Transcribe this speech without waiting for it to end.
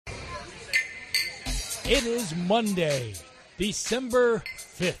It is Monday, December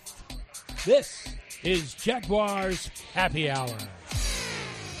 5th. This is Jaguars Happy Hour.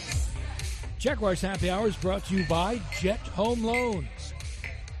 Jaguars Happy Hour is brought to you by Jet Home Loans.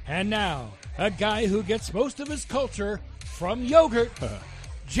 And now, a guy who gets most of his culture from yogurt,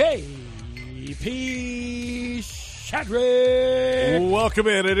 J.P. Shadrick. Welcome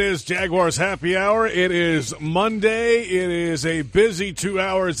in. It is Jaguars Happy Hour. It is Monday. It is a busy 2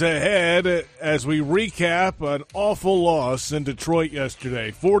 hours ahead as we recap an awful loss in Detroit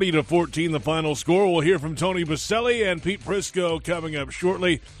yesterday. 40-14 the final score. We'll hear from Tony Boselli and Pete Prisco coming up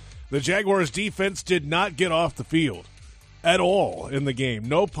shortly. The Jaguars defense did not get off the field at all in the game.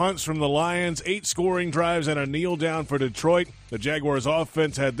 No punts from the Lions, 8 scoring drives, and a kneel down for Detroit. The Jaguars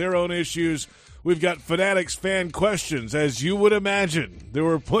offense had their own issues. We've got Fanatics fan questions, as you would imagine. There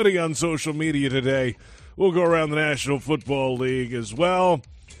were plenty on social media today. We'll go around the National Football League as well.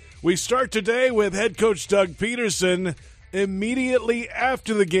 We start today with head coach Doug Peterson immediately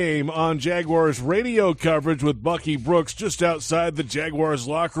after the game on Jaguars radio coverage with Bucky Brooks just outside the Jaguars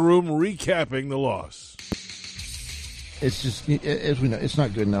locker room recapping the loss. It's just, as we know, it's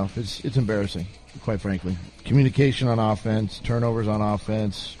not good enough. It's embarrassing, quite frankly. Communication on offense, turnovers on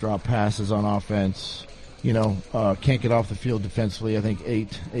offense, drop passes on offense. Can't get off the field defensively. I think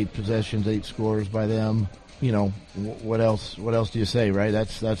eight possessions, 8 scores by them. What else do you say, right?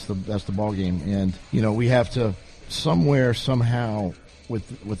 That's the ball game. And we have to somehow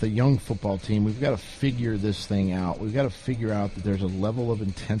with a young football team, we've got to figure this thing out. We've got to figure out that there's a level of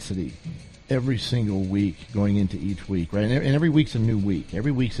intensity every single week going into each week, right? And every week's a new week.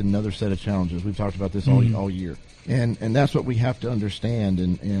 Every week's another set of challenges. We've talked about this all year. And that's what we have to understand.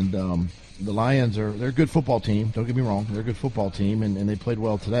 And the Lions they're a good football team. Don't get me wrong. They're a good football team, and they played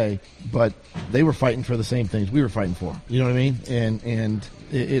well today. But they were fighting for the same things we were fighting for. You know what I mean? And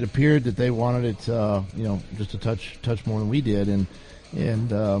it appeared that they wanted it, just a touch more than we did. And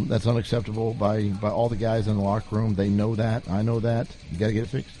that's unacceptable by all the guys in the locker room. They know that. I know that. You got to get it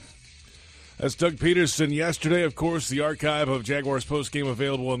fixed. That's Doug Peterson yesterday. Of course, the archive of Jaguars postgame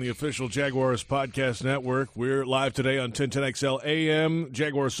available on the official Jaguars podcast network. We're live today on 1010XL AM,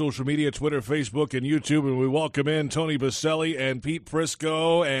 Jaguars social media, Twitter, Facebook, and YouTube. And we welcome in Tony Boselli and Pete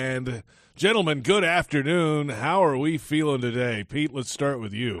Prisco. And, gentlemen, good afternoon. How are we feeling today? Pete, let's start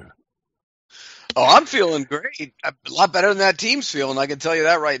with you. Oh, I'm feeling great. A lot better than that team's feeling. I can tell you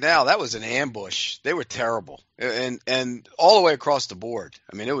that right now. That was an ambush. They were terrible, and all the way across the board.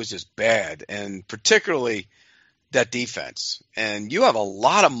 I mean, it was just bad, and particularly that defense. And you have a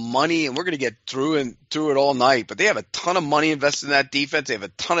lot of money, and we're going to get through it all night. But they have a ton of money invested in that defense. They have a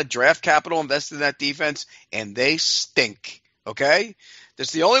ton of draft capital invested in that defense, and they stink. Okay,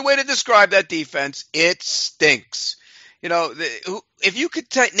 that's the only way to describe that defense. It stinks. If you could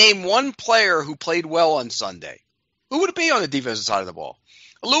name one player who played well on Sunday, who would it be on the defensive side of the ball?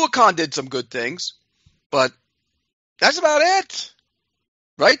 Oluokun did some good things, but that's about it.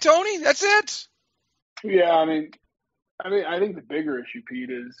 Right, Tony? That's it. Yeah, I mean, I think the bigger issue, Pete,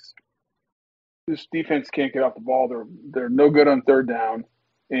 is this defense can't get off the ball. They're no good on third down,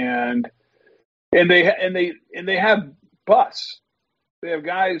 and they have busts. They have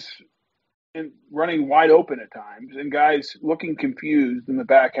guys and running wide open at times, and guys looking confused in the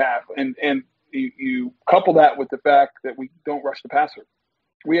back half. And you couple that with the fact that we don't rush the passer.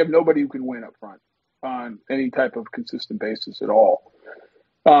 We have nobody who can win up front on any type of consistent basis at all.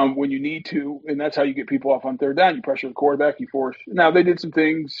 When you need to, and that's how you get people off on third down. You pressure the quarterback, you force. Now, they did some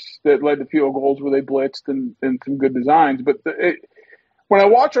things that led to field goals where they blitzed and some good designs. But when I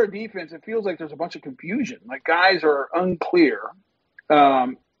watch our defense, it feels like there's a bunch of confusion. Like, guys are unclear.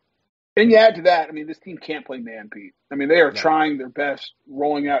 And you add to that, I mean, this team can't play man, Pete. I mean, they are trying their best,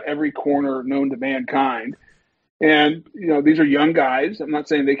 rolling out every corner known to mankind. And, these are young guys. I'm not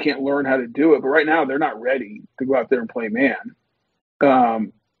saying they can't learn how to do it, but right now they're not ready to go out there and play man.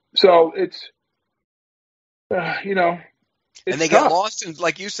 So it's, and they tough. get lost, and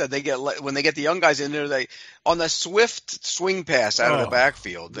like you said, when they get the young guys in there, they on the swift swing pass out of the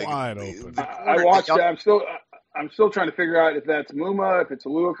backfield. Wide open. I watched that. I'm still trying to figure out if that's Muma, if it's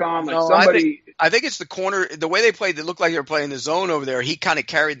Oluokun, somebody. I think it's the corner. The way they played, it looked like they were playing the zone over there. He kind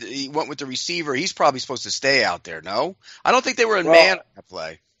of he went with the receiver. He's probably supposed to stay out there. No, I don't think they were in man on that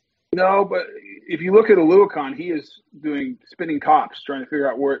play. No, but if you look at Oluokun, he is doing spinning tops, trying to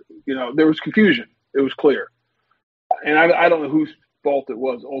figure out where. There was confusion. It was clear, and I don't know whose fault it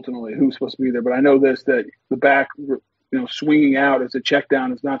was ultimately. Who's supposed to be there? But I know this: that the back, swinging out as a check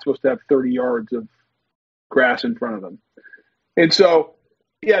down is not supposed to have 30 yards of grass in front of them. And so,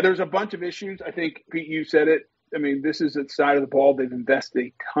 yeah, there's a bunch of issues. I think, Pete, you said it. I mean, this is a side of the ball they've invested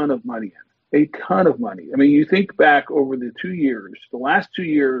a ton of money a ton of money. I mean, you think back over the last 2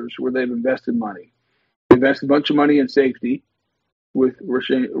 years where they've invested money. They invested a bunch of money in safety with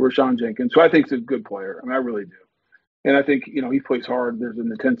Rashawn Jenkins, who I think is a good player. I mean, I really do. And I think, he plays hard. There's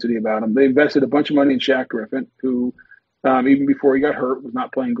an intensity about him. They invested a bunch of money in Shaq Griffin, who, even before he got hurt, was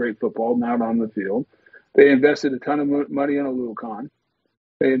not playing great football, not on the field. They invested a ton of money on Alua Khan.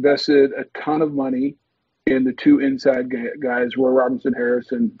 They invested a ton of money in the two inside guys, Roy Robinson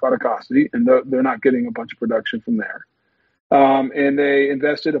Harris and Fatukasi, and they're not getting a bunch of production from there. And they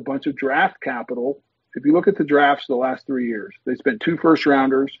invested a bunch of draft capital. If you look at the drafts the last 3 years, they spent 2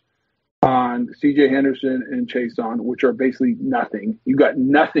 first-rounders on C.J. Henderson and Chason, which are basically nothing. You got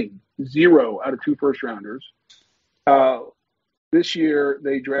nothing, 0 out of 2 first-rounders. This year,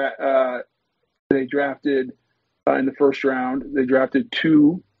 they drafted in the first round. They drafted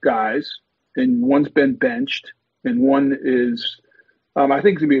 2 guys, and one's been benched, and one is, I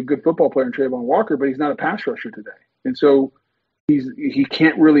think, he's going to be a good football player in Trayvon Walker, but he's not a pass rusher today. And so he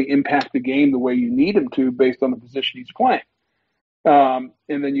can't really impact the game the way you need him to based on the position he's playing. And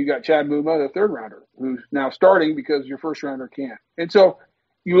then you got Chad Muma, the third rounder, who's now starting because your first rounder can't. And so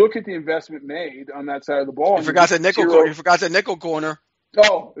you look at the investment made on that side of the ball. You forgot the nickel corner. You forgot the nickel corner.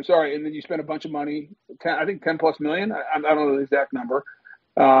 Oh, sorry. And then you spent a bunch of money, I think $10+ million. I don't know the exact number.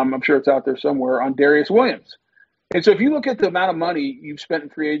 I'm sure it's out there somewhere on Darius Williams. And so if you look at the amount of money you've spent in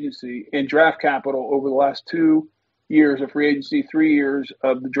free agency and draft capital over the last 2 years of free agency, 3 years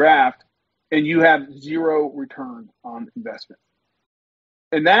of the draft, and you have 0 return on investment.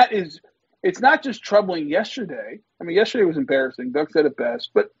 And that is, it's not just troubling yesterday. I mean, yesterday was embarrassing. Doug said it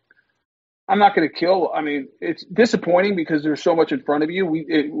best, but I'm not going to kill. I mean, it's disappointing because there's so much in front of you.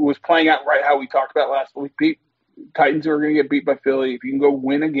 It was playing out right how we talked about last week. Titans are going to get beat by Philly. If you can go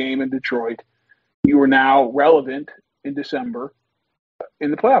win a game in Detroit, you are now relevant in December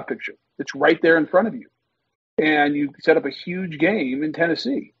in the playoff picture. It's right there in front of you. And you set up a huge game in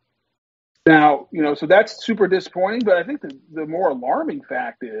Tennessee. Now, so that's super disappointing, but I think the more alarming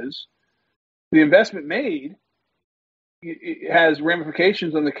fact is the investment made, it has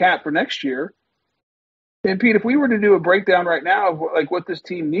ramifications on the cap for next year. And Pete, if we were to do a breakdown right now of what this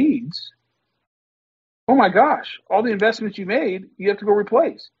team needs, oh my gosh, all the investments you made, you have to go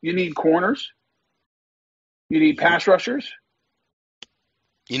replace. You need corners. You need pass rushers.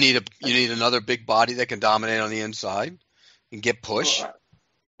 You need another big body that can dominate on the inside and get push.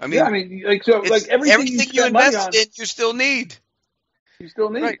 I mean, everything you invested in, you still need. You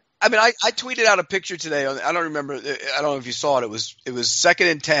still need. Right. I mean, I tweeted out a picture today. I don't remember. I don't know if you saw it. It was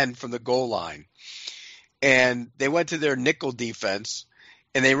 2nd and 10 from the goal line, and they went to their nickel defense,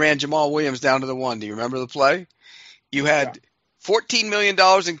 and they ran Jamal Williams down to the 1. Do you remember the play? You had $14 million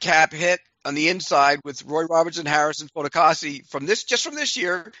in cap hit on the inside with Roy Robertson, Harris, and Fatukasi from this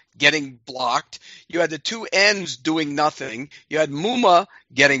year getting blocked. You had the 2 ends doing nothing. You had Muma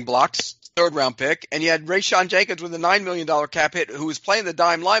getting blocked, 3rd-round pick, and you had Rashawn Jenkins with a $9 million cap hit who was playing the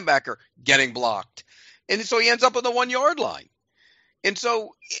dime linebacker getting blocked. And so he ends up on the 1-yard line. And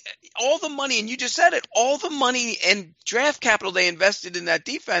so all the money, and you just said it, all the money and draft capital they invested in that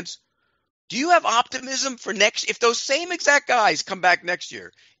defense, do you have optimism for if those same exact guys come back next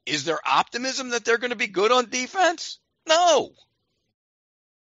year? Is there optimism that they're going to be good on defense? No.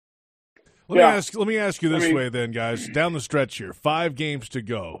 Let me ask you this way then, guys. Down the stretch here, 5 games to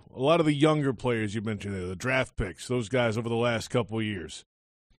go. A lot of the younger players you mentioned there, the draft picks, those guys over the last couple of years,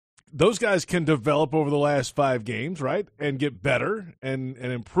 those guys can develop over the last 5 games, right, and get better and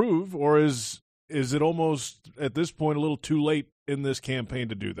improve, or is it almost at this point a little too late in this campaign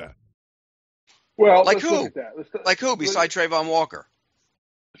to do that? Well, like who? Like who besides Trayvon Walker?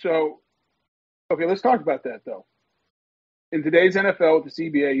 So, okay, let's talk about that, though. In today's NFL with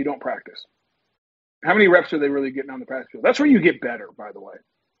the CBA, you don't practice. How many reps are they really getting on the practice field? That's where you get better, by the way.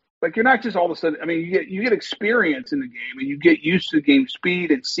 You're not just all of a sudden – I mean, you get experience in the game, and you get used to the game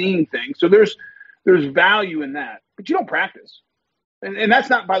speed and seeing things. So there's value in that. But you don't practice. And that's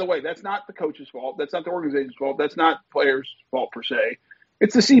not – by the way, that's not the coach's fault. That's not the organization's fault. That's not players' fault per se.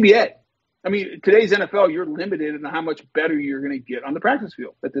 It's the CBA. I mean, today's NFL, you're limited in how much better you're going to get on the practice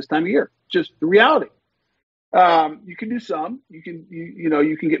field at this time of year. Just the reality. You can do some. You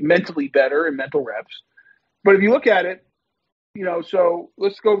can get mentally better in mental reps. But if you look at it, so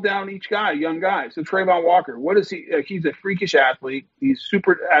let's go down each guy, young guy. So Trayvon Walker, what is he? He's a freakish athlete. He's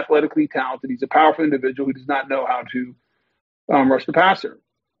super athletically talented. He's a powerful individual who does not know how to rush the passer.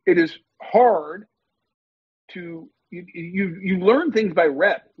 It is hard to you learn things by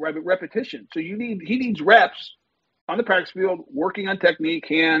repetition. So he needs reps on the practice field, working on technique,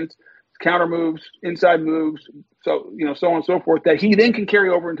 hands. He's counter moves, inside moves, so so on and so forth, that he then can carry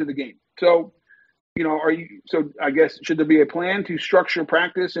over into the game. So, I guess, should there be a plan to structure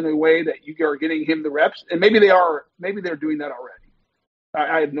practice in a way that you are getting him the reps? And maybe they're doing that already.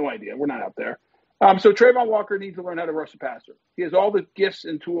 I have no idea. We're not out there. So Trayvon Walker needs to learn how to rush the passer. He has all the gifts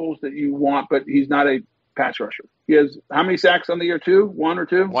and tools that you want, but he's not a pass rusher. He has how many sacks on the year? 2? 1 or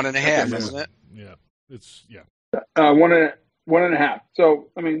 2? 1.5, isn't it? Yeah, it's 1.5. So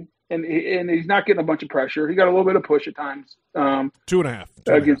I mean, and he's not getting a bunch of pressure. He got a little bit of push at times. 2.5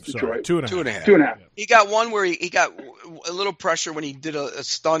 against Detroit. 2.5. 2.5. 2.5. He got one where he got a little pressure when he did a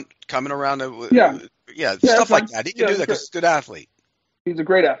stunt coming around. Stuff like that. He can do that because he's a good athlete. He's a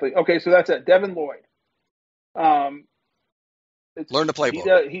great athlete. Okay, so that's it. Devin Lloyd. Learn the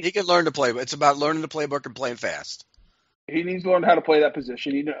playbook. He can learn the playbook. It's about learning the playbook and playing fast. He needs to learn how to play that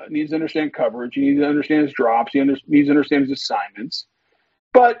position. He needs to understand coverage. He needs to understand his drops. He needs to understand his assignments.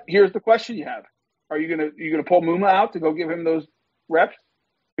 But here's the question you have: Are you gonna pull Muma out to go give him those reps?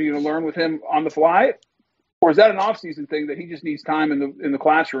 Are you gonna learn with him on the fly, or is that an off-season thing that he just needs time in the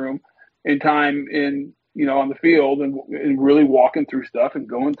classroom and time in on the field and really walking through stuff and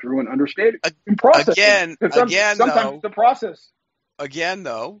going through and understanding and processing? Sometimes the process. Again,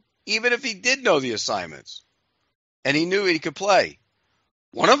 though, even if he did know the assignments and he knew he could play,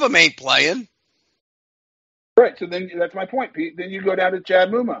 one of them ain't playing. Right. So then that's my point, Pete. Then you go down to Chad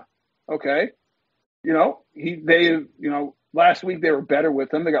Muma. Okay. Last week they were better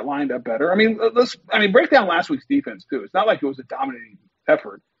with him. They got lined up better. I mean, break down last week's defense too. It's not like it was a dominating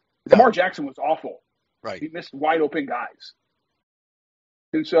effort. Lamar Jackson was awful. Right. He missed wide open guys.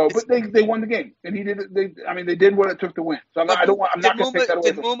 And so, but they won the game, and he did. They did what it took to win. So I'm not going to take that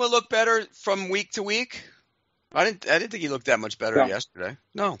away. Did Muma look better from week to week? I didn't think he looked that much better yesterday.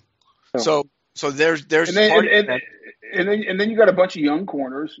 No. So there's and then you got a bunch of young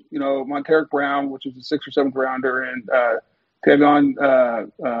corners. Monteric Brown, which is a 6th or 7th rounder, and Tavon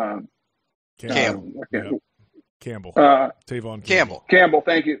Campbell. Tavon Campbell. Campbell,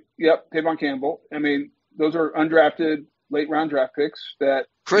 thank you. Yep, Tavon Campbell. I mean, those are undrafted late round draft picks that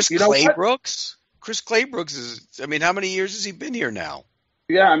Chris Claybrooks? Chris Claybrooks is, how many years has he been here now?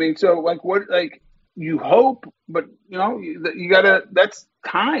 Yeah, you hope, but you gotta, that's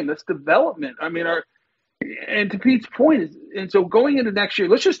time, that's development. And to Pete's point is, and so going into next year,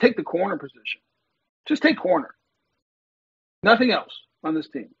 let's just take the corner position. Just take corner. Nothing else on this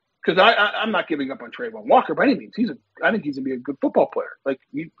team. Because I'm not giving up on Trayvon Walker by any means. I think he's gonna be a good football player.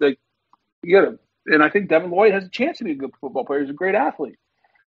 You gotta, and I think Devin Lloyd has a chance to be a good football player. He's a great athlete.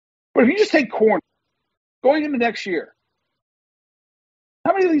 But if you just take corner going into next year,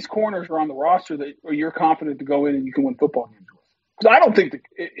 how many of these corners are on the roster that you're confident to go in and you can win football games with? Because I don't think,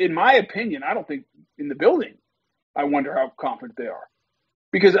 in my opinion, in the building, I wonder how confident they are.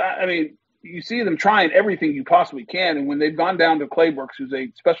 Because you see them trying everything you possibly can, and when they've gone down to Claybrooks, who's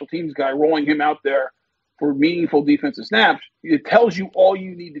a special teams guy, rolling him out there for meaningful defensive snaps, it tells you all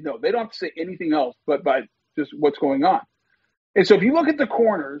you need to know. They don't have to say anything else but by just what's going on. And so if you look at the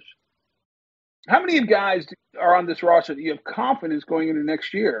corners, how many of guys are on this roster that you have confidence going into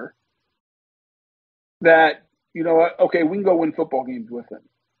next year that, okay, we can go win football games with them?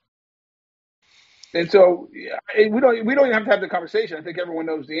 And so we don't even have to have the conversation. I think everyone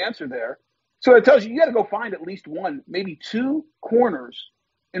knows the answer there. So it tells you got to go find at least one, maybe 2 corners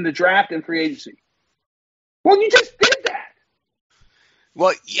in the draft and free agency. Well, you just did that.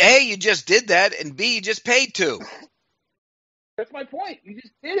 Well, A, you just did that, and B, you just paid 2. That's my point. You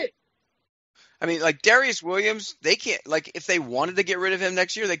just did it. Darius Williams, they can't, if they wanted to get rid of him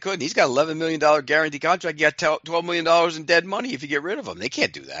next year, they couldn't. He's got an $11 million guaranteed contract. You got $12 million in dead money if you get rid of him. They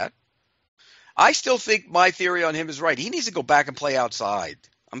can't do that. I still think my theory on him is right. He needs to go back and play outside.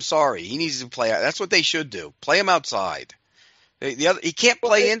 I'm sorry. He needs to play out. That's what they should do. Play him outside. He can't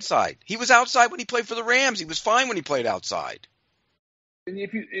play inside. He was outside when he played for the Rams. He was fine when he played outside. And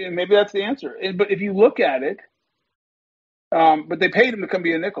maybe that's the answer. But if you look at it, but they paid him to come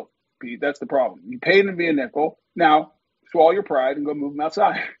be a nickel, Pete. That's the problem. You paid him to be a nickel. Now, swallow your pride and go move him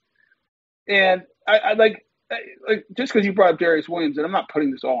outside. And I just because you brought up Darius Williams, and I'm not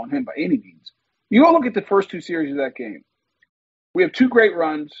putting this all on him by any means. You go look at the first 2 series of that game. We have 2 great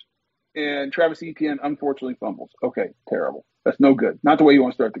runs, and Travis Etienne unfortunately fumbles. Okay, terrible. That's no good. Not the way you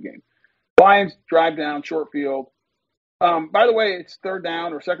want to start the game. Lions drive down, short field. By the way, it's 3rd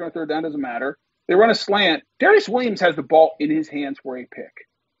down or 2nd or 3rd down, doesn't matter. They run a slant. Darius Williams has the ball in his hands for a pick.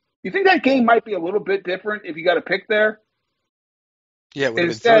 You think that game might be a little bit different if you got a pick there? Yeah, it would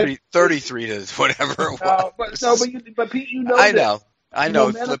have been 33 to whatever it was. But Pete, I know.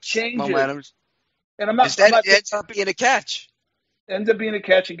 It flips momentum. And it ends up being a catch. ends up being a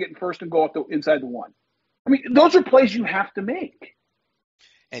catch and getting first and goal inside the 1. I mean, those are plays you have to make.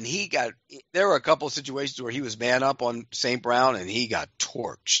 And there were a couple of situations where he was man up on St. Brown and he got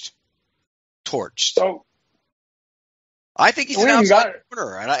torched. So I think he's an outside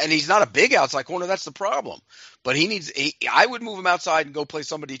corner, and he's not a big outside corner. That's the problem. But I would move him outside and go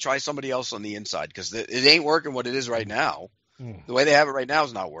try somebody else on the inside because it ain't working what it is right now. The way they have it right now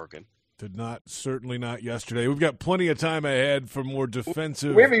is not working. Certainly not yesterday. We've got plenty of time ahead for more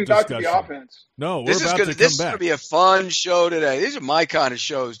defensive. We haven't even discussion. talked to the offense. No, this is going to be a fun show today. These are my kind of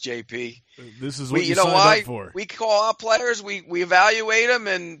shows, JP. This is what you signed up for. We call out players, we evaluate them,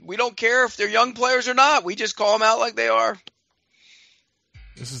 and we don't care if they're young players or not. We just call them out like they are.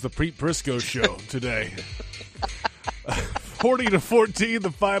 This is the Pete Prisco show today. 40-14, the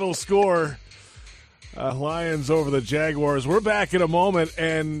final score. Lions over the Jaguars. We're back in a moment,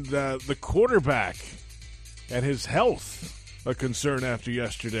 and the quarterback and his health a concern after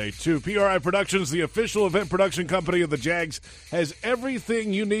yesterday, too. PRI Productions, the official event production company of the Jags, has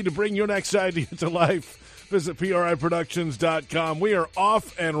everything you need to bring your next idea to life. Visit PRIProductions.com. We are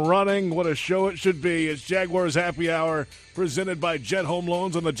off and running. What a show it should be. It's Jaguars Happy Hour, presented by Jet Home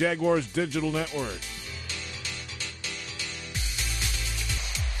Loans on the Jaguars Digital Network.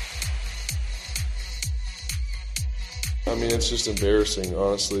 I mean, it's just embarrassing,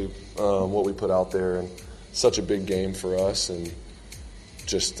 honestly, what we put out there, and such a big game for us, and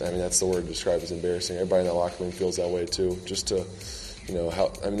that's the word to describe as embarrassing. Everybody in that locker room feels that way too. Just to,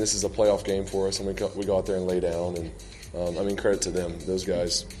 this is a playoff game for us, and we go out there and lay down, and credit to them. Those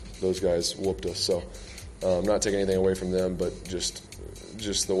guys whooped us. So, I'm not taking anything away from them, but just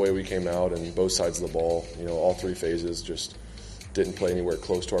the way we came out and both sides of the ball, all three phases, just didn't play anywhere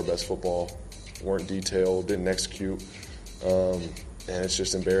close to our best football, weren't detailed, didn't execute. And it's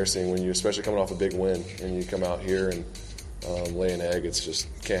just embarrassing when especially coming off a big win, and you come out here and lay an egg. It's just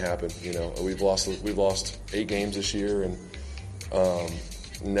can't happen. We've lost 8 games this year, and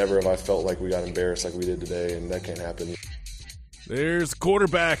never have I felt like we got embarrassed like we did today, and that can't happen. There's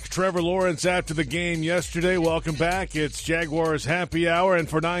quarterback Trevor Lawrence after the game yesterday. Welcome back. It's Jaguars Happy Hour, and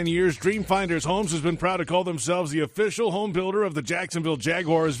for 9 years, Dreamfinders Homes has been proud to call themselves the official home builder of the Jacksonville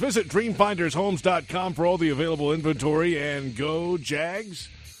Jaguars. Visit DreamfindersHomes.com for all the available inventory, and go Jags.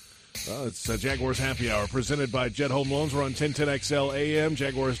 Well, it's Jaguars Happy Hour, presented by Jet Home Loans. We're on 1010XL AM,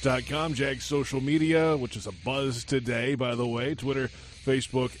 Jaguars.com, Jags social media, which is a buzz today, by the way, Twitter,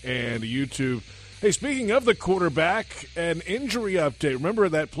 Facebook, and YouTube. Hey, speaking of the quarterback, an injury update. Remember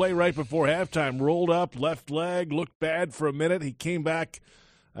that play right before halftime? Rolled up, left leg, looked bad for a minute. He came back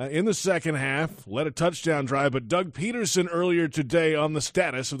in the second half, led a touchdown drive. But Doug Peterson earlier today on the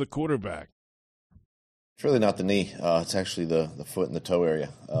status of the quarterback. It's really not the knee. It's actually the foot and the toe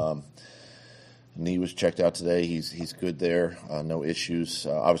area. Knee was checked out today. He's good there. No issues.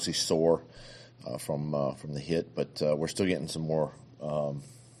 Obviously sore from the hit, but we're still getting some more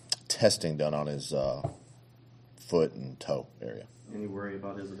testing done on his foot and toe area. Any worry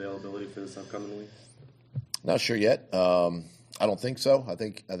about his availability for this upcoming week? Not sure yet. I don't think so. I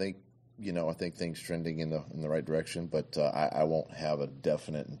think things trending in the right direction, but I won't have a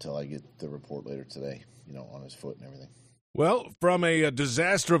definite until I get the report later today. On his foot and everything. Well, from a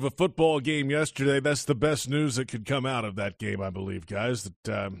disaster of a football game yesterday, that's the best news that could come out of that game, I believe, guys.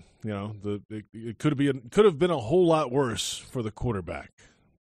 That it could have been a whole lot worse for the quarterback.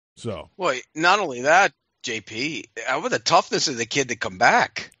 So, well, not only that, JP, with the toughness of the kid to come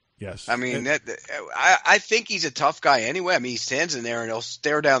back. Yes, I mean, I think he's a tough guy anyway. I mean, he stands in there and he'll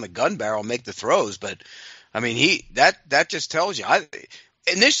stare down the gun barrel and make the throws. But I mean, that just tells you.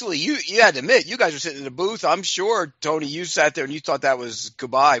 Initially, you had to admit, you guys were sitting in the booth. I'm sure, Tony, you sat there and you thought that was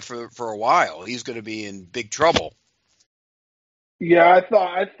goodbye for a while. He's going to be in big trouble. Yeah,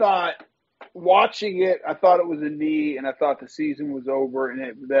 I thought watching it, I thought it was a knee, and I thought the season was over,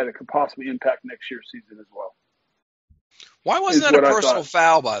 and that it could possibly impact next year's season as well. Why wasn't that a personal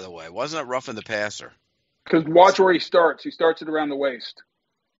foul, by the way? Wasn't it roughing the passer? Because watch where he starts. He starts it around the waist.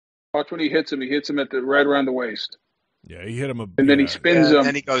 Watch when he hits him. He hits him right around the waist. Yeah, he hit him and then he spins him. And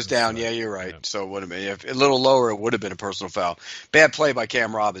then he goes down. Yeah, you're right. Yeah. So it would have been a little lower. It would have been a personal foul. Bad play by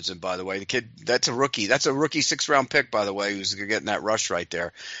Cam Robinson, by the way. The kid, that's a rookie. That's a rookie 6th-round pick, by the way, who's getting that rush right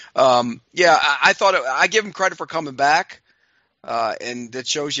there. I thought I give him credit for coming back, and that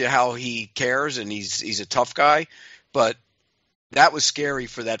shows you how he cares, and he's a tough guy. But that was scary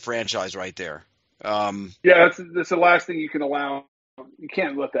for that franchise right there. That's the last thing you can allow. You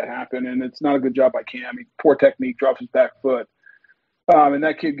can't let that happen, and it's not a good job by Cam. Poor technique, drops his back foot. And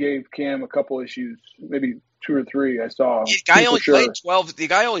that kid gave Cam a couple issues, maybe 2 or 3 I saw. The guy Two only for sure. played 12. The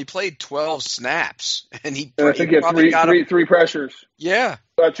guy only played 12 snaps, and he And I think he had probably got him. three pressures. Yeah,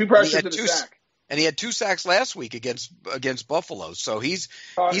 2 pressures had and a two- sack. and he had 2 sacks last week against Buffalo. So he's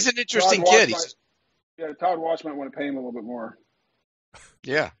Todd- an interesting Todd Walsh kid. Todd Walsh might want to pay him a little bit more.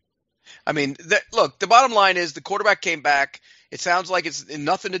 Yeah. I mean, look, the bottom line is the quarterback came back. It sounds like it's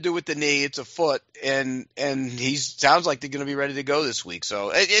nothing to do with the knee. It's a foot, and he sounds like they're going to be ready to go this week.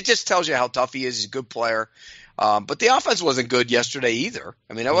 So it just tells you how tough he is. He's a good player. But the offense wasn't good yesterday either.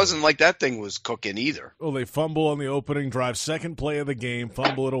 I mean, it wasn't like that thing was cooking either. Well, they fumble on the opening drive, second play of the game,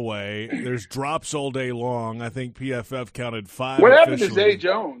 fumble it away. There's drops all day long. I think PFF counted 5. What happened to officially. Zay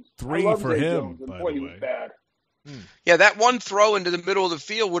Jones? 3 I love for Zay him, Jones, and by boy, the he was way. bad. Yeah, that one throw into the middle of the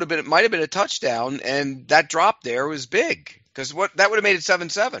field might have been a touchdown, and that drop there was big because that would have made it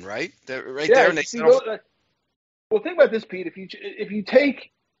 7-7, right? There. And Well, think about this, Pete.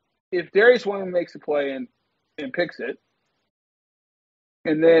 If Darius Williams makes a play and picks it,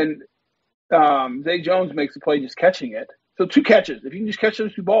 and then Zay Jones makes a play just catching it, so 2 catches. If you can just catch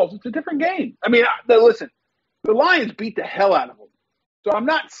those 2 balls, it's a different game. I mean, listen, the Lions beat the hell out of them, so I'm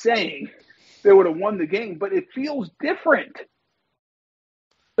not saying they would have won the game, but it feels different.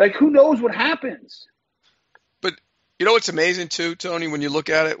 Like, who knows what happens? But you know what's amazing too, Tony, when you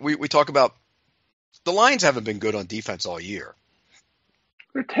look at it, we talk about the Lions haven't been good on defense all year.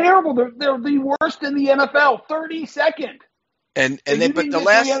 They're terrible. They're the worst in the NFL. 32nd. And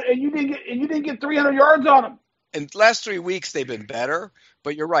you didn't get 300 yards on them. In the last 3 weeks they've been better,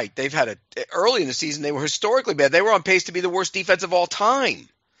 but you're right. They've had early in the season they were historically bad. They were on pace to be the worst defense of all time.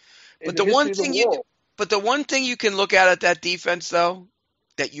 But the one thing you can look at that defense though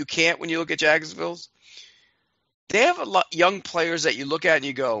that you can't when you look at Jacksonville's, they have a lot young players that you look at and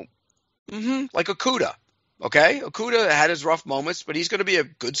you go, like Okudah. Okay, Okudah had his rough moments, but he's going to be a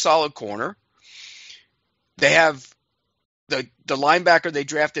good, solid corner. They have the linebacker they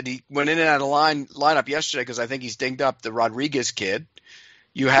drafted. He went in and out of lineup yesterday because I think he's dinged up. The Rodriguez kid.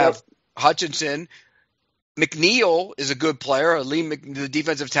 You have Hutchinson. McNeil is a good player. The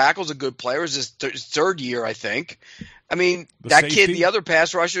defensive tackle is a good player. It's his 3rd year, I think. I mean, that kid, the other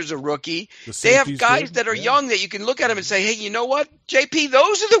pass rusher, is a rookie. They have guys that are young that you can look at them and say, hey, you know what, JP,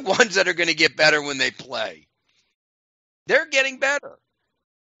 those are the ones that are going to get better when they play. They're getting better.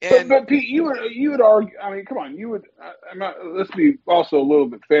 But Pete, you would argue. I mean, come on, you would. Let's be also a little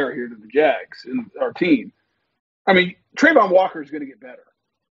bit fair here to the Jags and our team. I mean, Trayvon Walker is going to get better.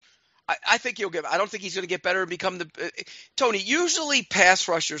 I think he'll get. I don't think he's going to get better and become Tony. Usually, pass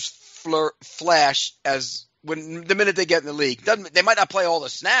rushers flash as when the minute they get in the league. They might not play all the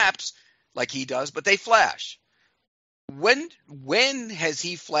snaps like he does, but they flash. When has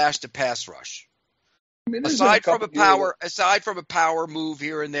he flashed a pass rush? I mean, aside from a power move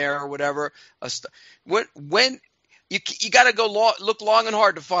here and there or whatever, when you got to go look long and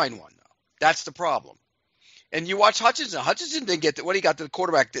hard to find one. Though. That's the problem. And you watch Hutchinson. Hutchinson didn't get he got to the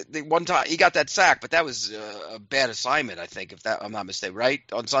quarterback the one time he got that sack, but that was a bad assignment, I think, if I'm not mistaken, right?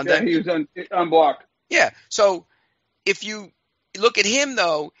 On Sunday? Yeah, he was unblocked. Yeah. So if you look at him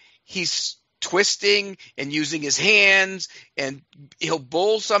though, he's twisting and using his hands and he'll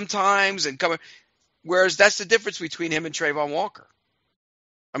bowl sometimes and come. Whereas that's the difference between him and Trayvon Walker.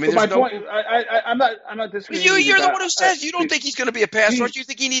 I mean, my point. I'm not disagreeing. You're the one who says you don't think he's going to be a pass rusher. You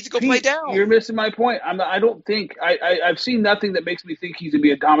think he needs to go play down. You're missing my point. I don't think I've seen nothing that makes me think he's going to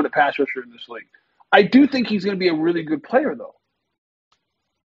be a dominant pass rusher in this league. I do think he's going to be a really good player, though.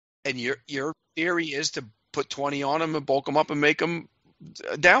 And your theory is to put 20 on him and bulk him up and make him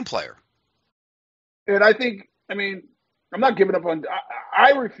a down player. And I think, I mean, I'm not giving up on.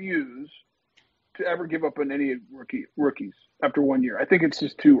 I refuse to ever give up on any rookies after 1 year. I think it's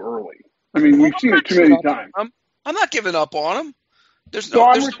just too early. I mean, we've seen it too many times. I'm not giving up on him.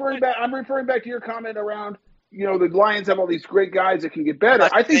 I'm referring back to your comment around, you know, the Lions have all these great guys that can get better.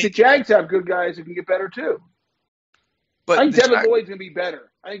 I think the Jags have good guys that can get better too. But I think Devin Lloyd's going to be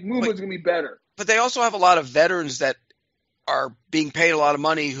better. I think Mubin's going to be better. But they also have a lot of veterans that are being paid a lot of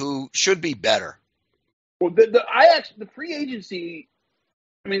money who should be better. Well, the free agency.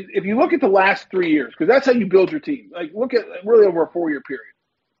 I mean, if you look at the last 3 years, because that's how you build your team. Like, look at really over a 4-year period,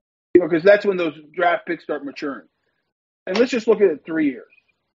 you know, because that's when those draft picks start maturing. And let's just look at it 3 years.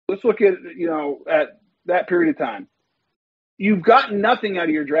 Let's look at, you know, at that period of time. You've gotten nothing out of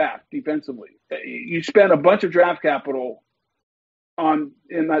your draft defensively. You spent a bunch of draft capital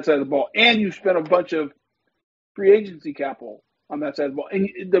in that side of the ball, and you spent a bunch of free agency capital on that side of the ball. And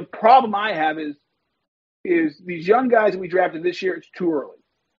the problem I have is these young guys that we drafted this year, it's too early.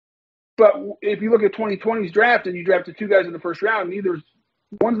 But if you look at 2020's draft and you drafted 2 guys in the first round, neither's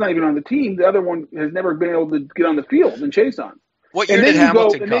One's not even on the team. The other one has never been able to get on the field and chase on. What year did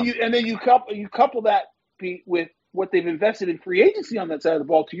Hamilton come? And then you couple that, Pete, with what they've invested in free agency on that side of the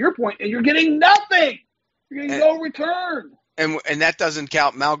ball, to your point, and you're getting nothing. You're getting no return. And that doesn't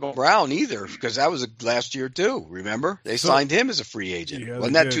count Malcolm Brown either, because that was last year too. Remember, they signed him as a free agent. Yeah,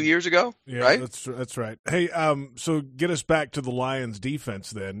 wasn't that 2 years ago? Yeah, right. That's right. Hey, so get us back to the Lions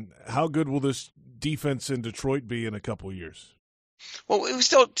defense then. How good will this defense in Detroit be in a couple of years? Well, it was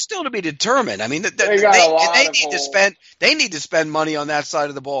still to be determined. I mean, they need to spend money on that side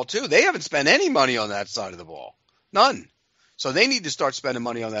of the ball too. They haven't spent any money on that side of the ball, none. So they need to start spending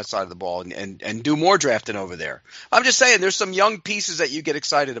money on that side of the ball and do more drafting over there. I'm just saying, there's some young pieces that you get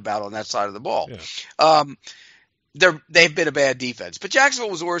excited about on that side of the ball. Yeah. They've been a bad defense, but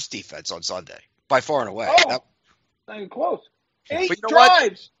Jacksonville was the worst defense on Sunday by far and away. Not even close. 8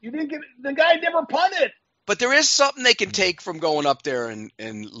 drives. You didn't get the guy never punted. But there is something they can take from going up there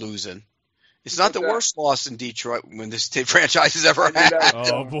and losing. It's not the worst loss in Detroit when this franchise has ever had.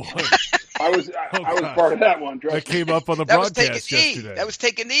 Oh boy. I was part of that one. That came up on the broadcast yesterday. That was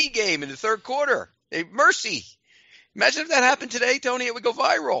take a knee game in the third quarter. Mercy. Imagine if that happened today, Tony. It would go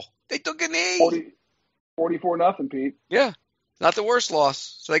viral. They took a knee. 44-0, Pete. Yeah, not the worst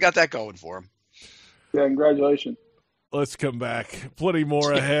loss. So they got that going for them. Yeah, congratulations. Let's come back. Plenty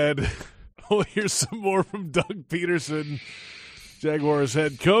more ahead. We'll hear some more from Doug Peterson, Jaguars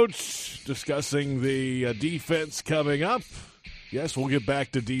head coach, discussing the defense coming up. Yes, we'll get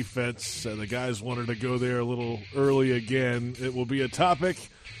back to defense. The guys wanted to go there a little early again. It will be a topic,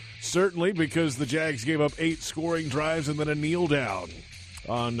 certainly, because the Jags gave up 8 scoring drives and then a kneel down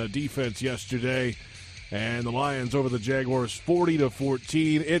on defense yesterday. And the Lions over the Jaguars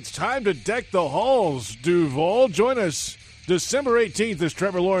 40-14. It's time to deck the halls, Duval. Join us December 18th as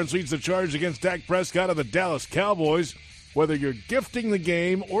Trevor Lawrence leads the charge against Dak Prescott of the Dallas Cowboys. Whether you're gifting the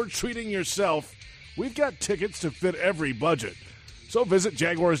game or treating yourself, we've got tickets to fit every budget. So visit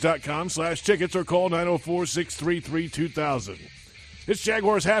Jaguars.com/tickets or call 904-633-2000. It's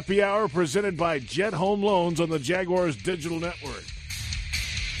Jaguars Happy Hour presented by Jet Home Loans on the Jaguars Digital Network.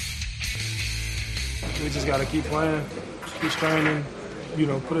 We just got to keep playing, keep training,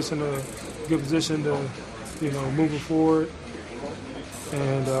 put us in a good position to, moving forward.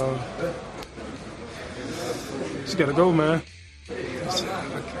 And just got to go, man. Just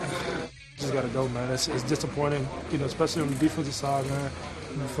got to go, man. It's disappointing, especially on the defensive side, man.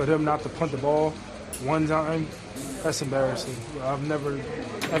 For them not to punt the ball one time, that's embarrassing. I've never,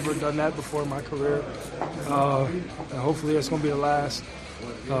 ever done that before in my career. And hopefully it's going to be the last.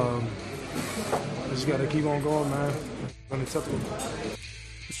 Just got to keep on going, man. Unacceptable.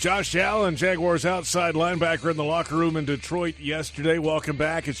 It's Josh Allen, Jaguars outside linebacker in the locker room in Detroit yesterday. Welcome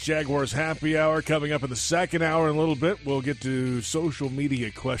back. It's Jaguars Happy Hour. Coming up in the second hour in a little bit, we'll get to social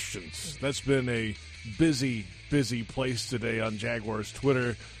media questions. That's been a busy place today on Jaguars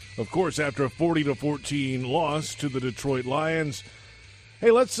Twitter. Of course, after a 40-14 loss to the Detroit Lions.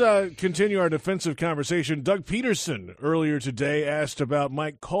 Hey, let's continue our defensive conversation. Doug Peterson earlier today asked about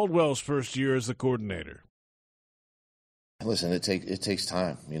Mike Caldwell's first year as the coordinator. Listen, it takes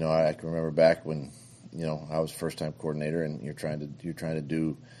time. I can remember back when, I was first-time coordinator, and you're trying to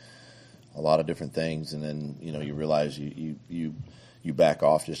do a lot of different things, and then you realize you back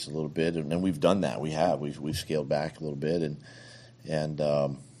off just a little bit, and we've done that. We've scaled back a little bit, and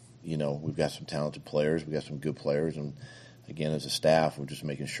we've got some talented players, we've got some good players, and again, as a staff, we're just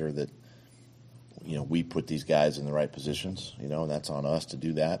making sure that we put these guys in the right positions, and that's on us to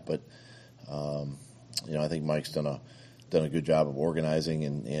do that. But I think Mike's done a good job of organizing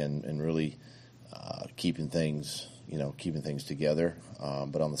and really keeping things together.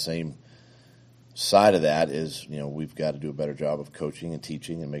 But on the same side of that is, we've got to do a better job of coaching and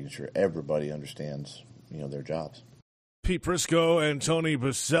teaching and making sure everybody understands, their jobs. Pete Prisco and Tony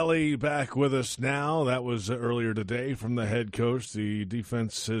Boselli back with us now. That was earlier today from the head coach. The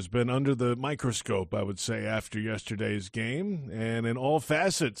defense has been under the microscope, I would say, after yesterday's game. And in all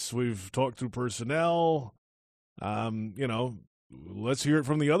facets, we've talked through personnel. Let's hear it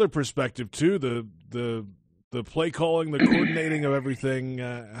from the other perspective, too. The play calling, the coordinating of everything.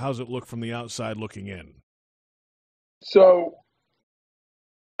 How's it look from the outside looking in? So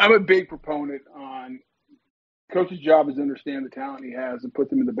I'm a big proponent on coach's job is to understand the talent he has and put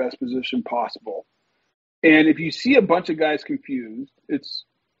them in the best position possible. And if you see a bunch of guys confused, it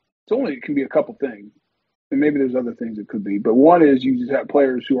can be a couple things. And maybe there's other things it could be. But one is you just have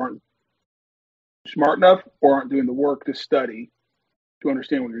players who aren't smart enough or aren't doing the work to study to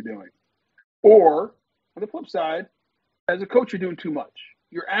understand what you're doing. Or, on the flip side, as a coach, you're doing too much.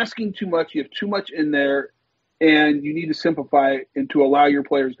 You're asking too much. You have too much in there, and you need to simplify it and to allow your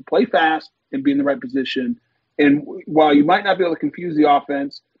players to play fast and be in the right position. And while you might not be able to confuse the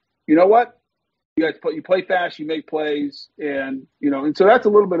offense, you know what? You play fast, you make plays, and so that's a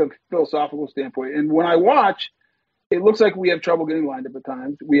little bit of philosophical standpoint. And when I watch, it looks like we have trouble getting lined up at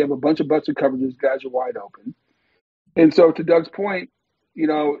times. We have a bunch of busted coverages, guys are wide open. And so to Doug's point,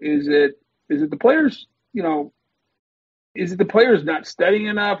 is it the players, is it the players not studying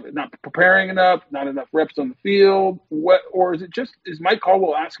enough, not preparing enough, not enough reps on the field? Or is it just, is Mike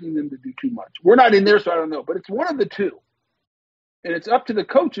Caldwell asking them to do too much? We're not in there, so I don't know, but it's one of the two. And it's up to the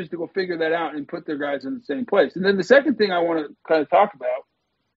coaches to go figure that out and put their guys in the same place. And then the second thing I want to kind of talk about,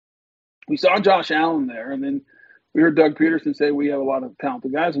 we saw Josh Allen there, and then we heard Doug Peterson say we have a lot of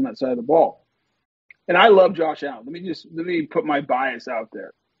talented guys on that side of the ball. And I love Josh Allen. Let me put my bias out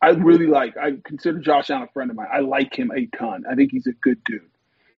there. I consider Josh Allen a friend of mine. I like him a ton. I think he's a good dude.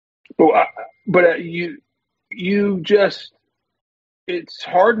 But it's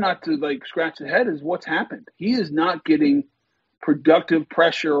hard not to scratch the head is what's happened. He is not getting productive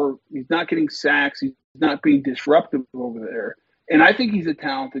pressure. He's not getting sacks. He's not being disruptive over there. And I think he's a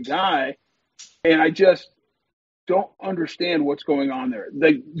talented guy. And I just don't understand what's going on there.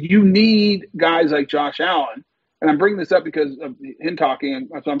 You need guys like Josh Allen. And I'm bringing this up because of him talking,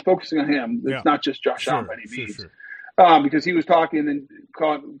 so I'm focusing on him. It's not just Josh Allen by any means. Because he was talking and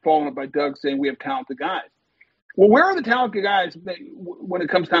following up by Doug saying we have talented guys. Well, where are the talented guys when it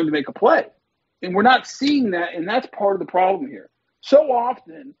comes time to make a play? And we're not seeing that, and that's part of the problem here. So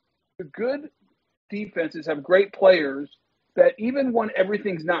often, the good defenses have great players that even when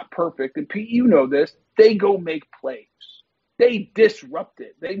everything's not perfect, and Pete, you know this, they go make plays. They disrupt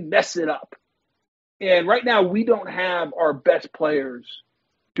it. They mess it up. And right now, we don't have our best players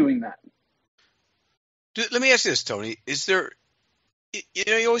doing that. Let me ask you this, Tony. Is there –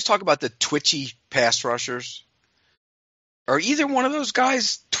 you always talk about the twitchy pass rushers. Are either one of those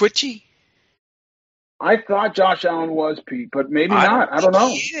guys twitchy? I thought Josh Allen was, Pete, but maybe not. I don't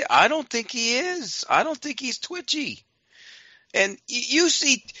know. I don't think he is. I don't think he's twitchy. And you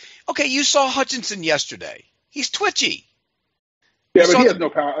saw Hutchinson yesterday. He's twitchy. Yeah, but he has no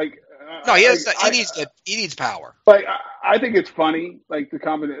power. No, he needs power. I think it's funny, the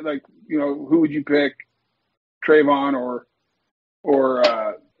combination. Who would you pick, Trayvon or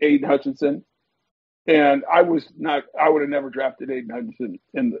Aiden Hutchinson? And I would have never drafted Aiden Hutchinson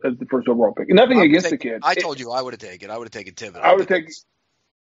as the first overall pick. Nothing against the kid. I told you I would have taken Thibodeau. I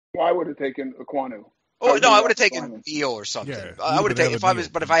would have taken Ekwonu. Oh no, I would have taken Eo or something. Yeah, I would have taken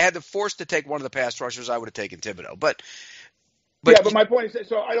if I had to force to take one of the pass rushers, I would have taken Thibodeau. But my point is,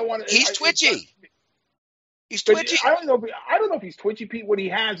 so I don't want to. He's twitchy. He's twitchy. I don't know if he's twitchy, Pete. What he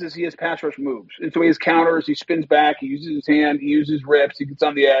has is he has pass rush moves. And so he has counters. He spins back. He uses his hand. He uses rips. He gets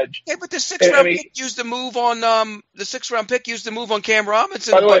on the edge. Yeah, but the sixth round pick used the move on Cam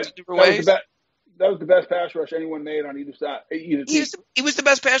Robinson by the way, different ways. That was the best pass rush anyone made on either side. He was the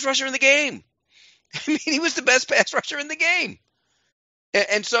best pass rusher in the game. I mean, he was the best pass rusher in the game.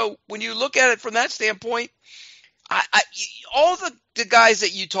 And so when you look at it from that standpoint, all the guys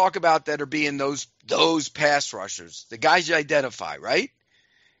that you talk about that are being those pass rushers, the guys you identify, right?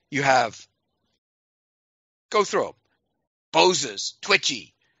 You have, go through them. Boza's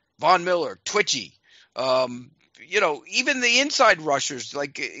twitchy. Von Miller, twitchy. Even the inside rushers,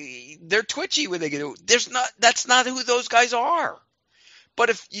 they're twitchy when they get it. That's not who those guys are. But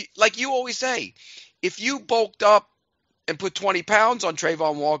if you, like you always say, if you bulked up and put 20 pounds on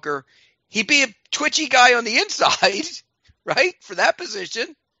Trayvon Walker, he'd be a twitchy guy on the inside, right? For that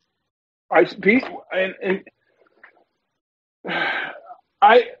position. I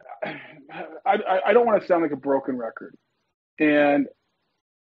don't want to sound like a broken record. And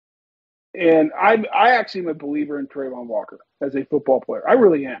I actually am a believer in Trayvon Walker as a football player. I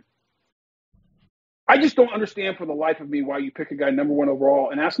really am. I just don't understand for the life of me why you pick a guy number 1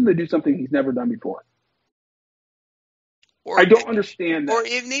 overall and ask him to do something he's never done before. I don't understand that. Or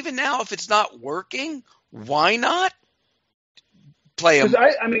even now, if it's not working, why not play him?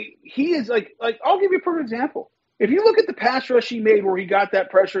 He is I'll give you a perfect example. If you look at the pass rush he made where he got that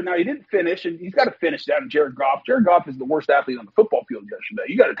pressure, now he didn't finish, and he's got to finish that on Jared Goff. Jared Goff is the worst athlete on the football field yesterday.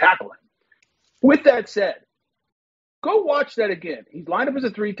 You got to tackle him. With that said, go watch that again. He's lined up as a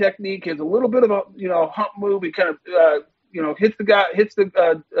 3 technique. He has a little bit of a hump move. He kind of hits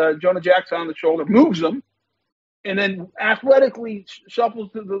Jonah Jackson on the shoulder, moves him, and then athletically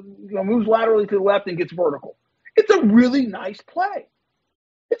shuffles to moves laterally to the left and gets vertical. It's a really nice play.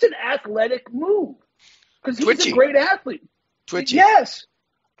 It's an athletic move because he's a great athlete. Twitchy. Yes,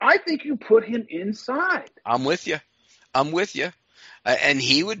 I think you put him inside. I'm with you. And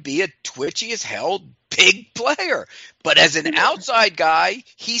he would be a twitchy as hell big player. But as an outside guy,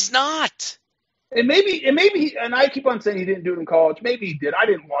 he's not. And maybe, and I keep on saying he didn't do it in college. Maybe he did. I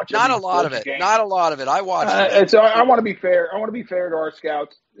didn't watch it. Not a lot of it. Not a lot of it. I watched it. And so I want to be fair. I want to be fair to our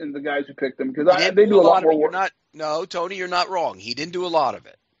scouts and the guys who picked them because they do a lot more work. No, Tony, you're not wrong. He didn't do a lot of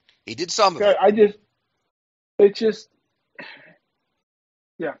it. He did some of it.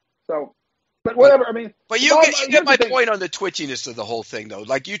 So, but whatever. I mean, but you get my point on the twitchiness of the whole thing, though.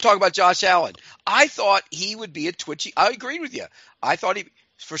 Like you talk about Josh Allen. I thought he would be a twitchy. I agreed with you. I thought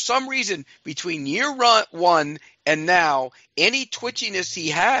for some reason, between year one and now, any twitchiness he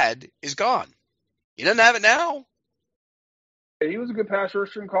had is gone. He doesn't have it now. He was a good pass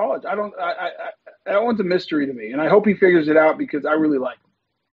rusher in college. That one's a mystery to me, and I hope he figures it out because I really like him.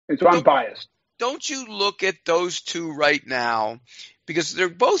 And so I'm biased. Don't you look at those two right now, because they're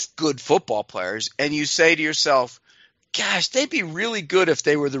both good football players, and you say to yourself, gosh, they'd be really good if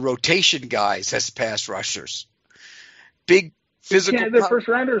they were the rotation guys as pass rushers. Big physical. They're first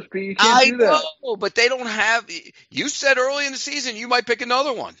rounders, Pete. You can't do that. I know, but they don't have – you said early in the season you might pick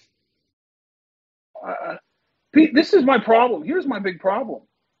another one. Pete, this is my problem. Here's my big problem.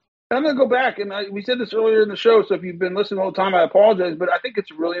 I'm going to go back, and we said this earlier in the show, so if you've been listening the whole time, I apologize, but I think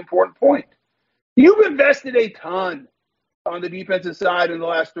it's a really important point. You've invested a ton on the defensive side in the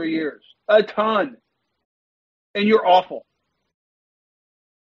last 3 years. A ton. And you're awful.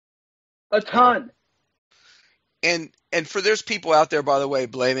 A ton. And there's people out there, by the way,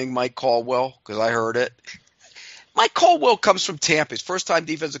 blaming Mike Caldwell, because I heard it. Mike Caldwell comes from Tampa, his first-time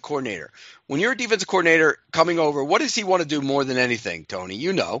defensive coordinator. When you're a defensive coordinator coming over, what does he want to do more than anything, Tony?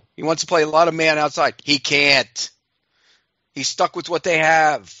 You know. He wants to play a lot of man outside. He can't. He's stuck with what they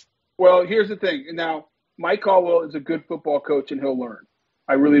have. Well, here's the thing. Now, Mike Caldwell is a good football coach, and he'll learn.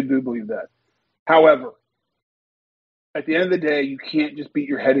 I really do believe that. However, at the end of the day, you can't just beat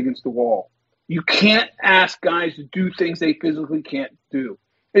your head against the wall. You can't ask guys to do things they physically can't do.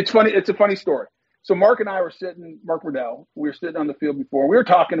 It's funny. It's a funny story. So Mark and I were sitting, Mark Riddell, we were sitting on the field before. We were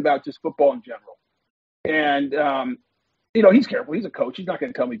talking about just football in general. And, he's careful. He's a coach. He's not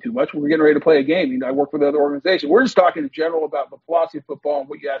going to tell me too much. We're getting ready to play a game. I work for the other organization. We're just talking in general about the philosophy of football and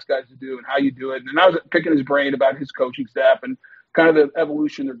what you ask guys to do and how you do it. And I was picking his brain about his coaching staff and kind of the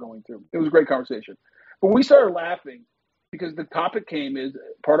evolution they're going through. It was a great conversation. But we started laughing because the topic came is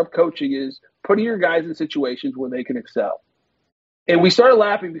part of coaching is putting your guys in situations where they can excel. And we started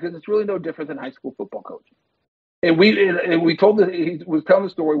laughing because it's really no different than high school football coaching. And we told he was telling the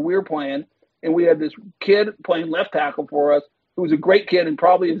story. We were playing, and we had this kid playing left tackle for us who was a great kid and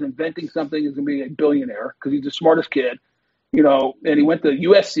probably is inventing something. He's going to be a billionaire because he's the smartest kid, and he went to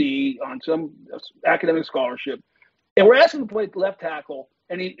USC on some academic scholarship. And we're asking him to play left tackle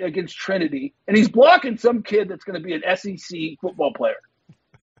against Trinity, and he's blocking some kid that's going to be an SEC football player.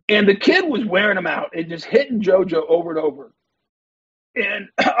 And the kid was wearing him out and just hitting JoJo over and over. And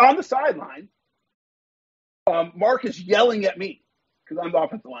on the sideline, Mark is yelling at me because I'm the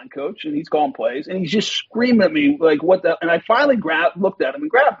offensive line coach, and he's calling plays, and he's just screaming at me like, what the – and I finally looked at him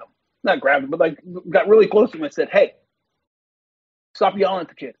and grabbed him. Not grabbed him, but got really close to him and said, hey, stop yelling at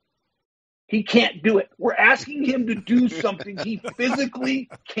the kid. He can't do it. We're asking him to do something he physically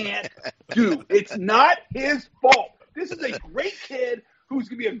can't do. It's not his fault. This is a great kid who's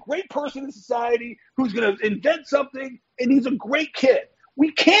going to be a great person in society, who's going to invent something, and he's a great kid.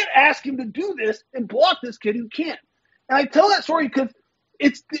 We can't ask him to do this and block this kid who can't. And I tell that story because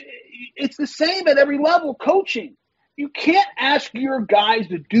it's the same at every level, coaching. You can't ask your guys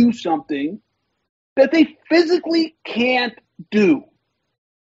to do something that they physically can't do.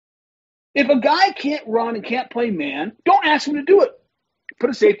 If a guy can't run and can't play man, don't ask him to do it. Put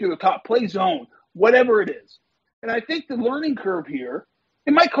a safety on the top, play zone, whatever it is. And I think the learning curve here,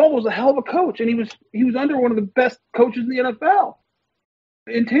 and Mike Caldwell was a hell of a coach, and he was under one of the best coaches in the NFL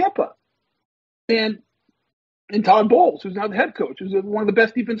in Tampa. And Todd Bowles, who's now the head coach, who's one of the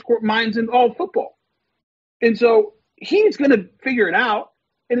best defense minds in all of football. And so he's going to figure it out,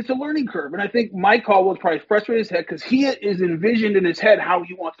 and it's a learning curve. And I think Mike Caldwell is probably frustrated his head because he is envisioned in his head how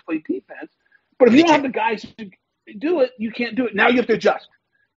he wants to play defense. But if you don't have the guys to do it, you can't do it. Now you have to adjust.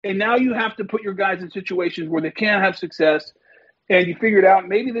 And now you have to put your guys in situations where they can't have success. And you figure it out.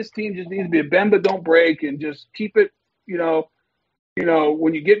 Maybe this team just needs to be a bend but don't break and just keep it,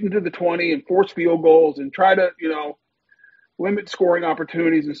 when you get into the 20 and force field goals and try to, limit scoring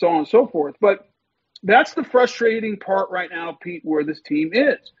opportunities and so on and so forth. But that's the frustrating part right now, Pete, where this team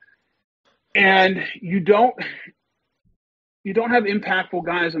is. And you don't have impactful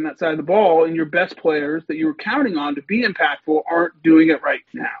guys on that side of the ball, and your best players that you were counting on to be impactful aren't doing it right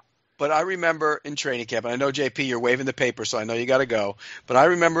now. but I remember in training camp, and I know, JP, you're waving the paper, so I know you got to go. But I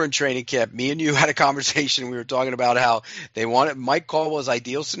remember in training camp, me and you had a conversation. We were talking about how they wanted Mike Caldwell's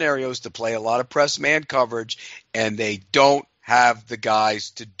ideal scenarios to play a lot of press man coverage, and they don't have the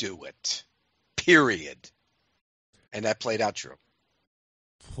guys to do it, period. And that played out true.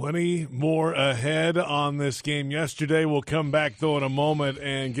 Plenty more ahead on this game yesterday. We'll come back, though, in a moment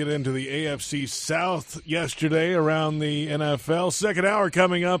and get into the AFC South yesterday around the NFL. Second hour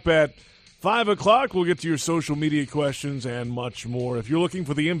coming up at 5 o'clock. We'll get to your social media questions and much more. If you're looking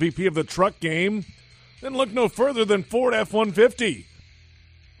for the MVP of the truck game, then look no further than Ford F-150.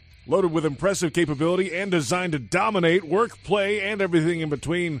 Loaded with impressive capability and designed to dominate work, play, and everything in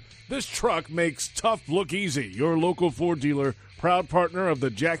between, this truck makes tough look easy. Your local Ford dealer, proud partner of the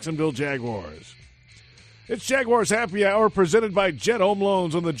Jacksonville Jaguars. It's Jaguars Happy Hour presented by Jet Home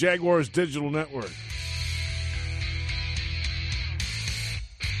Loans on the Jaguars Digital Network.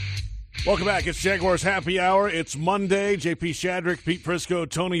 Welcome back. It's Jaguars Happy Hour. It's Monday. JP Shadrick, Pete Prisco,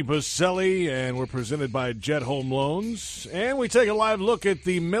 Tony Baselli, and we're presented by Jet Home Loans. And we take a live look at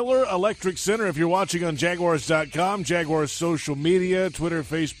the Miller Electric Center. If you're watching on Jaguars.com, Jaguars social media, Twitter,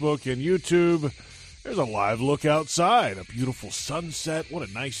 Facebook, and YouTube, there's a live look outside. A beautiful sunset. What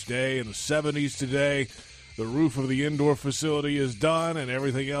a nice day in the 70s today. The roof of the indoor facility is done, and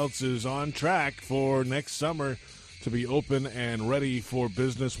everything else is on track for next summer to be open and ready for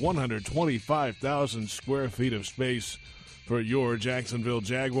business. 125,000 square feet of space for your Jacksonville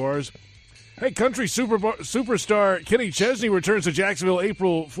Jaguars. Hey, country superstar Kenny Chesney returns to Jacksonville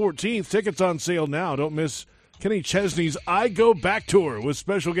April 14th. Tickets on sale now. Don't miss Kenny Chesney's I Go Back Tour with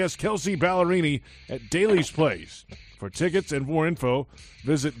special guest Kelsey Ballerini at Daly's Place. For tickets and more info,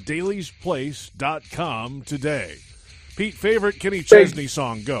 visit dailysplace.com today. Pete, favorite Kenny Chesney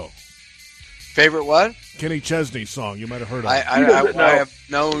song, go. Favorite what? Kenny Chesney song. You might have heard of it.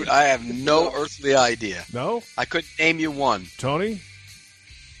 I have no earthly idea. No? I couldn't name you one. Tony?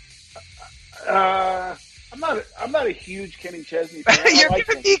 I'm not a huge Kenny Chesney fan. You're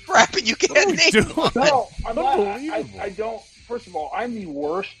giving me crap and you can't name one. No, I'm not. I don't. First of all, I'm the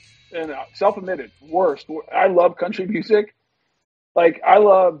worst, and self-admitted worst. I love country music. Like, I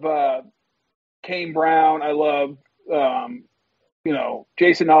love Kane Brown. I love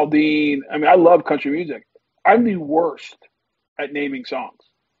Jason Aldean. I mean, I love country music. I'm the worst at naming songs.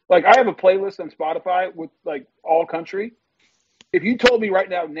 Like, I have a playlist on Spotify with, like, all country. If you told me right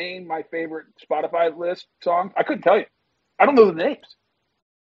now, name my favorite Spotify list song, I couldn't tell you. I don't know the names.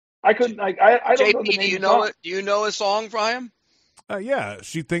 I couldn't, like, I don't know the names. Do you know a song, Brian? Yeah,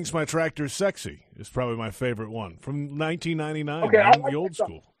 She Thinks My Tractor's Sexy is probably my favorite one from 1999. Okay, I like the old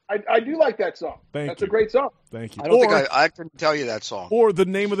school. I do like that song. That's a great song. Thank you. I don't think I couldn't tell you that song. Or the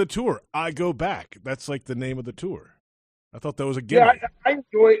name of the tour, I Go Back. That's like the name of the tour. I thought that was a gimme. Yeah, I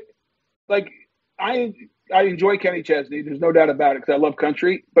enjoy, like, I enjoy Kenny Chesney. There's no doubt about it because I love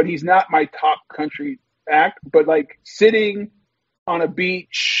country, but he's not my top country act. But, like, sitting on a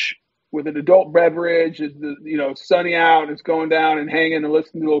beach with an adult beverage, sunny out, and it's going down and hanging and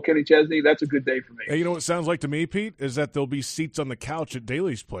listening to little Kenny Chesney, that's a good day for me. Hey, you know what it sounds like to me, Pete? Is that there'll be seats on the couch at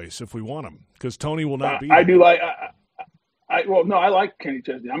Daly's Place if we want them, because Tony will not be there. I do like I like Kenny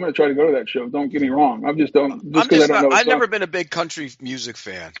Chesney. I'm going to try to go to that show. Don't get me wrong. I've never been a big country music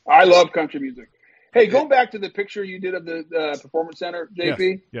fan. I love country music. Hey, going back to the picture you did of the Performance Center,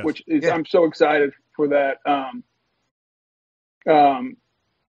 JP, yes. which is I'm so excited for that.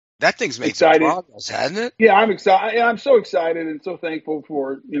 That thing's made some progress, hasn't it? Yeah, I'm excited. I'm so excited and so thankful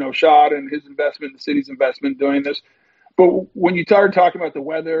for Shad and his investment, the city's investment, doing this. But when you started talking about the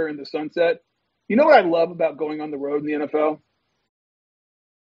weather and the sunset, you know what I love about going on the road in the NFL?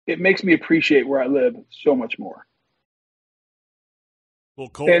 It makes me appreciate where I live so much more.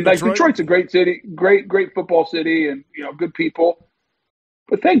 And like Detroit's a great city, great football city, and good people.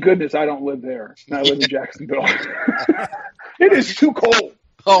 But thank goodness I don't live there. I live in Jacksonville. It is too cold.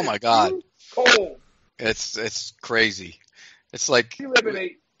 Oh my God! Cold. It's crazy. It's like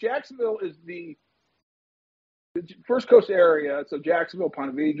Jacksonville is the First Coast area. So Jacksonville,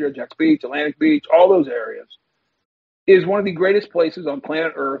 Ponte Vedra, Jacks Beach, Atlantic Beach, all those areas is one of the greatest places on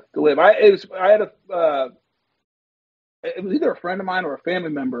planet Earth to live. It was either a friend of mine or a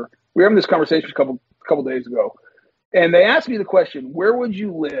family member. We were having this conversation a couple days ago, and they asked me the question: where would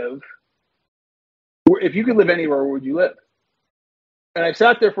you live? If you could live anywhere, where would you live? And I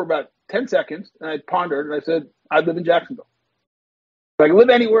sat there for about 10 seconds, and I pondered, and I said, I'd live in Jacksonville. If I could live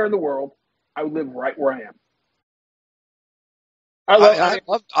anywhere in the world, I would live right where I am.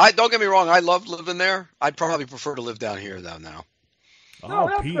 Don't get me wrong, I love living there. I'd probably prefer to live down here, though, now. No,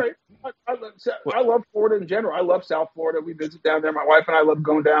 that's Pete. great. I love Florida in general. I love South Florida. We visit down there. My wife and I love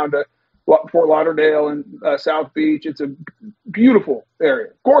going down to Fort Lauderdale and South Beach. It's a beautiful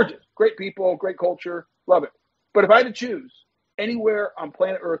area. Gorgeous. Great people, great culture. Love it. But if I had to choose anywhere on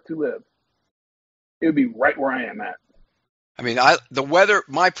planet Earth to live, it would be right where I am at. I mean, the weather,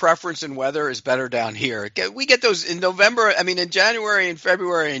 my preference in weather is better down here. We get those in November. I mean, in January and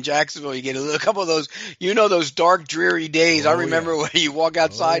February in Jacksonville, you get a couple of those, those dark, dreary days. I remember when you walk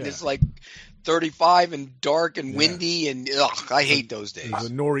outside and it's like 35 and dark and windy, and I hate those days. The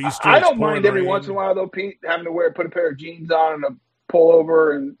nor'easter. I don't mind every once in a while, though, Pete, having to put a pair of jeans on and a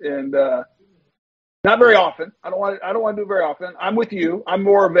pullover and not very often. I don't want to do it very often. I'm with you. I'm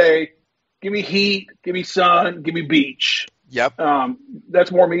more of a give me heat, give me sun, give me beach. Yep.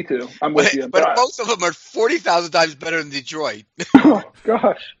 That's more me too. I'm with you. But both of them are 40,000 times better than Detroit. Oh,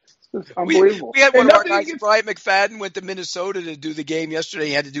 gosh. It's unbelievable. We had one of our guys, Brian McFadden, went to Minnesota to do the game yesterday.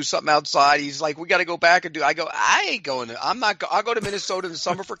 He had to do something outside. He's like, we got to go back and do. I go, I ain't going to. I'll go to Minnesota in the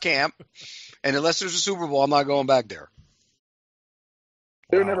summer for camp. And unless there's a Super Bowl, I'm not going back there.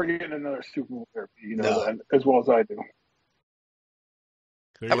 They're never getting another Super Bowl there, that as well as I do.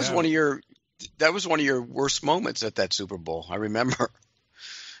 That was one of your worst moments at that Super Bowl. I remember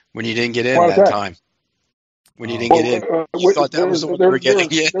when you didn't get in that time. When you didn't get in, you thought that was the one you were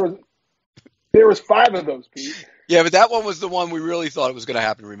getting in. There was 5 of those, Pete. Yeah, but that one was the one we really thought it was going to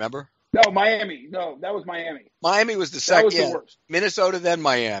happen. Remember? No, Miami. No, that was Miami. Miami was the second. That was the worst. Minnesota, then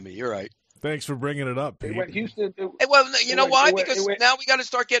Miami. You're right. Thanks for bringing it up, Pete. It went Houston. Well, you know why? Because now we got to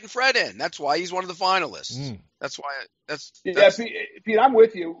start getting Fred in. That's why he's one of the finalists. That's why. Pete, I'm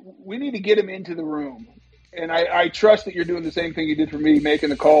with you. We need to get him into the room, and I trust that you're doing the same thing you did for me, making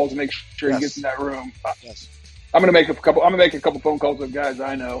the calls and make sure he gets in that room. Yes. I'm gonna make a couple phone calls with guys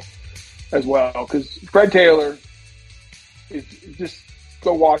I know as well, because Fred Taylor is just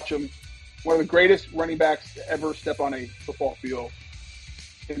go watch him. One of the greatest running backs to ever step on a football field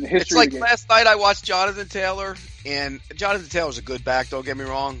in the history. It's like of the game. last night I watched Jonathan Taylor, and Jonathan Taylor's a good back. Don't get me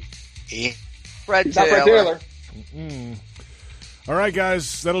wrong. Fred Taylor. All right,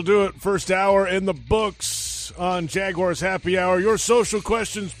 guys, that'll do it. First hour in the books on Jaguars Happy Hour. Your social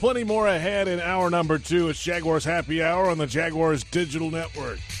questions, plenty more ahead in hour number 2. It's Jaguars Happy Hour on the Jaguars Digital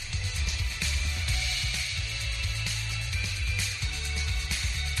Network.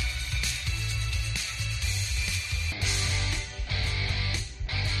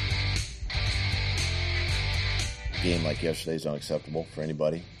 A game like yesterday is unacceptable for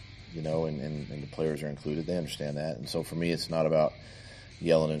anybody, and the players are included. They understand that. And so for me, it's not about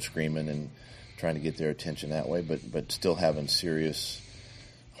yelling and screaming and trying to get their attention that way, but still having serious,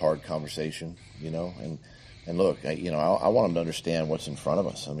 hard conversation, and look, I want them to understand what's in front of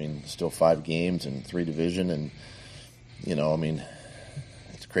us. I mean, still 5 games and 3 division, and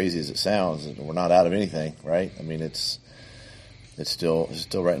it's crazy as it sounds, we're not out of anything, right? I mean, it's still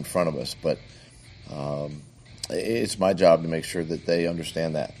right in front of us, but it's my job to make sure that they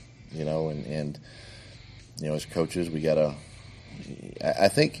understand that, and as coaches, we gotta.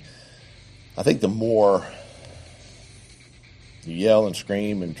 I think the more you yell and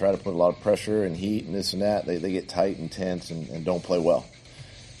scream and try to put a lot of pressure and heat and this and that, they get tight and tense and don't play well.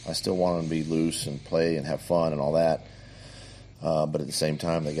 I still want them to be loose and play and have fun and all that, but at the same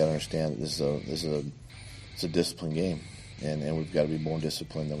time, they got to understand that this is a disciplined game, and we've got to be more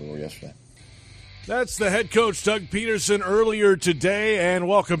disciplined than we were yesterday. That's the head coach, Doug Peterson, earlier today, and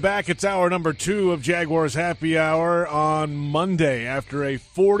welcome back. It's hour number 2 of Jaguars Happy Hour on Monday. After a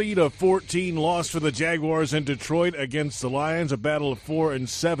 40-14 loss for the Jaguars in Detroit against the Lions, a battle of 4 and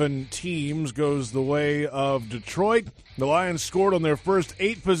 7 teams goes the way of Detroit. The Lions scored on their first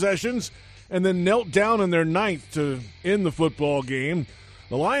 8 possessions and then knelt down in their 9th to end the football game.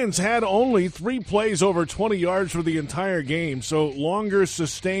 The Lions had only 3 plays over 20 yards for the entire game, so longer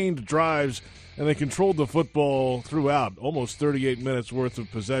sustained drives, and they controlled the football throughout, almost 38 minutes worth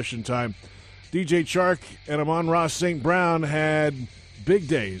of possession time. DJ Chark and Amon-Ra St. Brown had big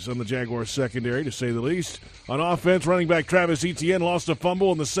days on the Jaguars secondary, to say the least. On offense, running back Travis Etienne lost a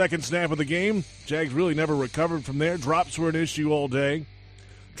fumble in the second snap of the game. Jags really never recovered from there. Drops were an issue all day.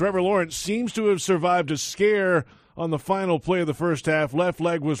 Trevor Lawrence seems to have survived a scare on the final play of the first half. Left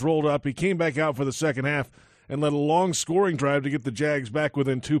leg was rolled up. He came back out for the second half and led a long scoring drive to get the Jags back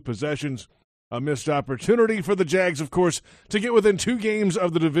within 2 possessions. A missed opportunity for the Jags, of course, to get within 2 games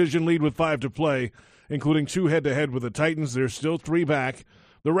of the division lead with 5 to play, including 2 head-to-head with the Titans. There's still 3 back.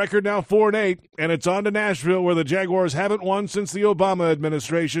 The record now 4-8, and it's on to Nashville, where the Jaguars haven't won since the Obama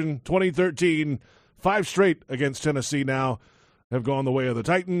administration, 2013. 5 straight against Tennessee now have gone the way of the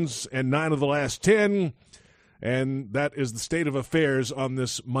Titans, and 9 of the last 10. And that is the state of affairs on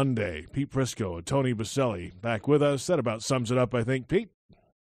this Monday. Pete Prisco and Tony Boselli back with us. That about sums it up, I think, Pete.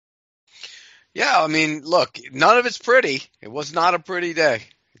 Yeah, I mean, look, none of it's pretty. It was not a pretty day.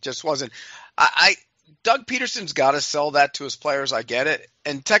 It just wasn't. Doug Peterson's got to sell that to his players. I get it.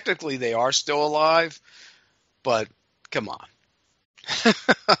 And technically they are still alive, but come on.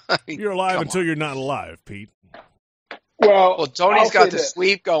 I mean, you're alive until you're not alive, Pete. Well, Tony's got the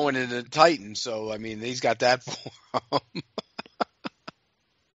sweep going in the Titans, so, I mean, he's got that for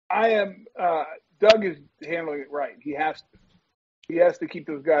him. Doug is handling it right. He has to keep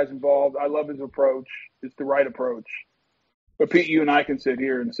those guys involved. I love his approach. It's the right approach. But Pete, you and I can sit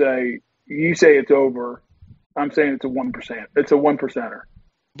here and say, you say it's over. I'm saying it's a 1%. It's a 1%er.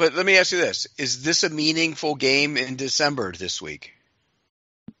 But let me ask you this. Is this a meaningful game in December this week?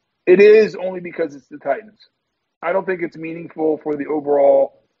 It is, only because it's the Titans. I don't think it's meaningful for the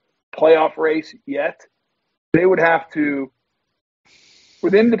overall playoff race yet. They would have to,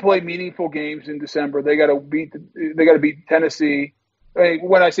 for them to play meaningful games in December, they got to beat Tennessee. I mean,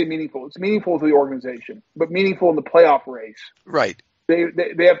 when I say meaningful, it's meaningful to the organization, but meaningful in the playoff race. Right.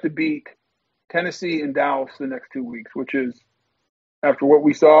 They have to beat Tennessee and Dallas the next 2 weeks, which is, after what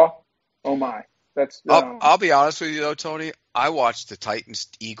we saw, oh my. That's. I'll be honest with you though, Tony. I watched the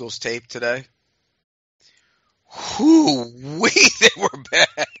Titans-Eagles tape today. They were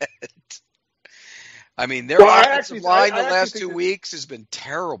bad. I mean, their offensive line the last 2 weeks has been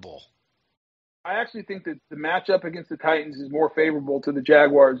terrible. I actually think that the matchup against the Titans is more favorable to the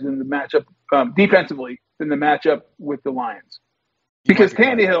Jaguars than the matchup defensively than the matchup with the Lions. Because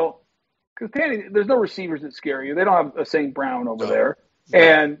Tannehill, there's no receivers that scare you. They don't have a St. Brown over there.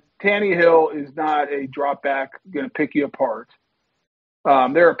 And Tannehill is not a drop back going to pick you apart.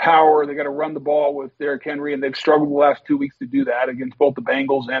 They're a power. They got to run the ball with Derrick Henry, and they've struggled the last 2 weeks to do that against both the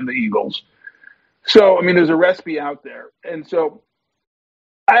Bengals and the Eagles. So, I mean, there's a recipe out there. And so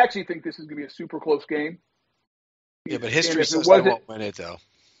I actually think this is going to be a super close game. Yeah, but history says they won't win it, though.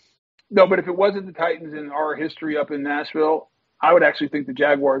 No, but if it wasn't the Titans in our history up in Nashville, I would actually think the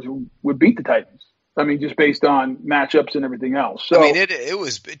Jaguars would beat the Titans. I mean, just based on matchups and everything else. So, I mean, it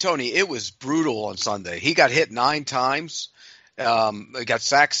was, Tony, it was brutal on Sunday. He got hit 9 times. They got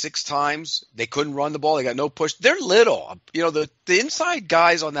sacked 6 times. They couldn't run the ball. They got no push. They're little. You know, the inside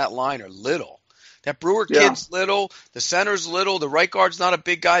guys on that line are little. That Brewer kid's little. The center's little. The right guard's not a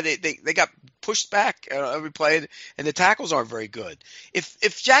big guy. They got pushed back every play, and the tackles aren't very good.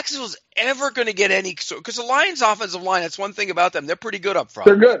 If Jacksonville's ever going to get any – because the Lions' offensive line, that's one thing about them. They're pretty good up front.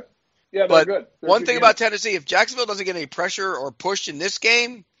 They're good. Yeah, they're good. One thing about Tennessee, if Jacksonville doesn't get any pressure or push in this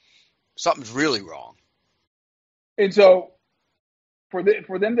game, something's really wrong. And so for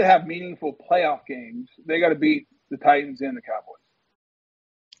them to have meaningful playoff games, they got to beat the Titans and the Cowboys.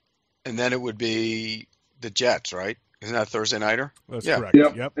 And then it would be the Jets, right? Isn't that a Thursday nighter? That's correct.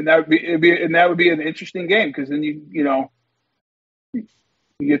 Yep. And that would be an interesting game because then you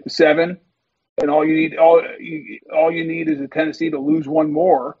get the 7, and all you need is a Tennessee to lose one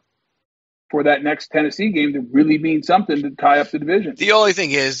more for that next Tennessee game to really mean something to tie up the division. The only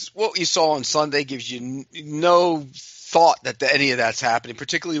thing is, what you saw on Sunday gives you no thought that any of that's happening,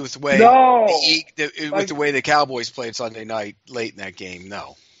 particularly with the way the way the Cowboys played Sunday night late in that game.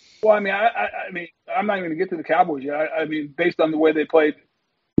 No. Well, I mean, I'm not even going to get to the Cowboys yet. I mean, based on the way they played,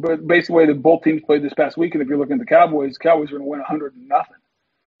 but based on the way that both teams played this past weekend, if you're looking at the Cowboys are going to win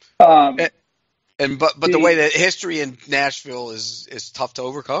 100-0. But the way that history in Nashville is tough to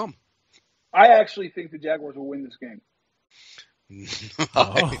overcome. I actually think the Jaguars will win this game.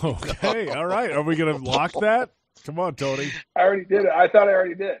 Okay, all right. Are we going to lock that? Come on, Tony. I already did it. I thought I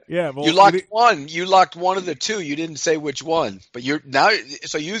already did. Yeah, well, you locked one. You locked one of the 2. You didn't say which one. But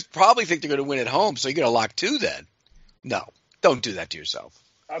so you probably think they're going to win at home. So you're going to lock 2 then. No, don't do that to yourself.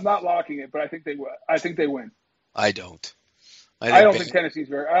 I'm not locking it, but I think they will. I think they win. I don't. I don't think Tennessee's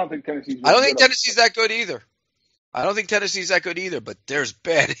that good either. I don't think Tennessee's that good either, but there's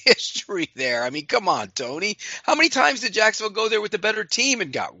bad history there. I mean, come on, Tony. How many times did Jacksonville go there with the better team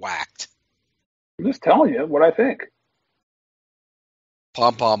and got whacked? I'm just telling you what I think.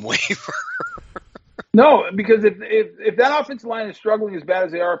 Pom-pom waiver. No, because if that offensive line is struggling as bad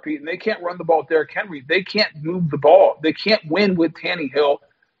as they are, Pete, and they can't run the ball with Derrick Henry, they can't move the ball. They can't win with Tannehill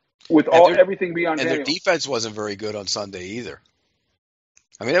with everything beyond Tannehill. And their defense wasn't very good on Sunday either.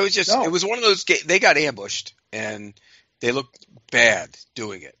 I mean, it was one of those games. They got ambushed, and they looked bad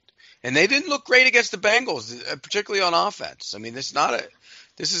doing it. And they didn't look great against the Bengals, particularly on offense. I mean, this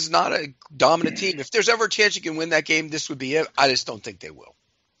is not a dominant team. If there's ever a chance you can win that game, this would be it. I just don't think they will.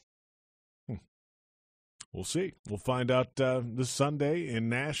 We'll see. We'll find out this Sunday in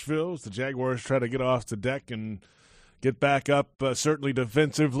Nashville as the Jaguars try to get off the deck and get back up, certainly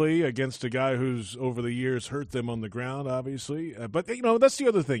defensively, against a guy who's over the years hurt them on the ground, obviously. But, that's the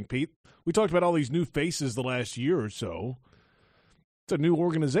other thing, Pete. We talked about all these new faces the last year or so. It's a new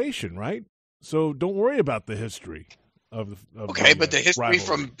organization, right? So don't worry about the history of but the history rivalry.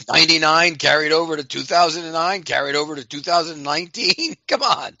 from 99 carried over to 2009, carried over to 2019. Come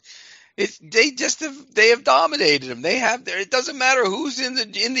on. They have dominated them. It doesn't matter who's in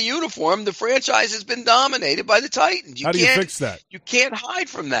the uniform. The franchise has been dominated by the Titans. How do you fix that? You can't hide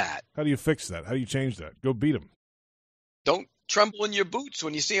from that. How do you fix that? How do you change that? Go beat them. Don't tremble in your boots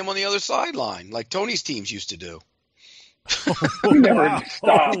when you see them on the other sideline, like Tony's teams used to do. Wow!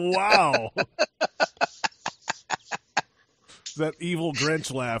 Oh, wow! That evil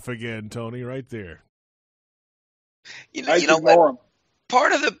Grinch laugh again, Tony, right there. You know what?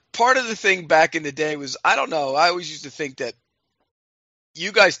 Part of the thing back in the day was, I don't know, I always used to think that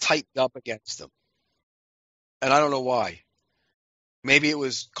you guys tightened up against them. And I don't know why. Maybe it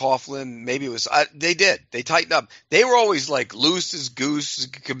was Coughlin, maybe it was they did. They tightened up. They were always like loose as goose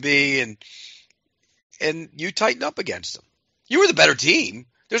can be, and you tightened up against them. You were the better team.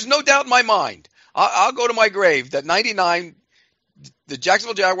 There's no doubt in my mind. I'll go to my grave that 99 the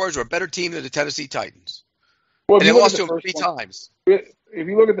Jacksonville Jaguars were a better team than the Tennessee Titans. Well, and they lost to them 3 times. If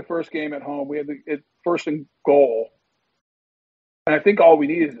you look at the first game at home, we had the first and goal. And I think all we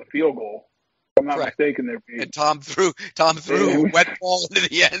need is a field goal. If I'm not mistaken there, Pete. And Tom threw a wet ball into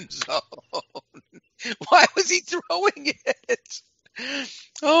the end zone. Why was he throwing it?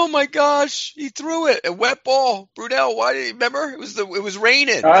 Oh my gosh, he threw it. A wet ball. Brunell, why did he remember? It was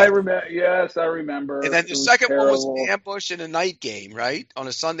raining. I remember. Yes, I remember. And then the second one was an ambush in a night game, right? On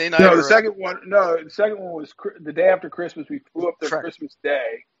a Sunday night. No, the second one was the day after Christmas. We flew up there Christmas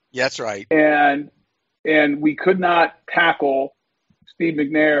Day. Yeah, that's right. And we could not tackle Steve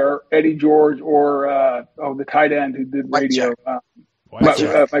McNair, Eddie George, or the tight end who did radio. Mike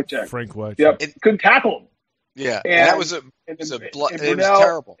Jack. Frank White. Yep, couldn't tackle him. Yeah, and that was it was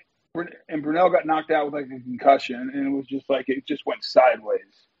terrible. And Brunell got knocked out with like a concussion, and it was just like it just went sideways.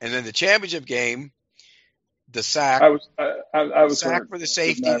 And then the championship game, the sack. I was sack hurt. For the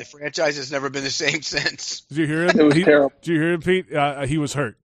safety. The franchise has never been the same since. Did you hear him? It was terrible. Did you hear him, Pete? He was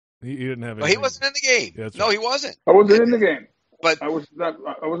hurt. He didn't have. He wasn't in the game. Yeah, no, he wasn't. I wasn't in the game. But I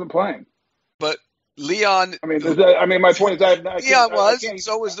wasn't playing. But Leon. I mean, my point is, Leon was.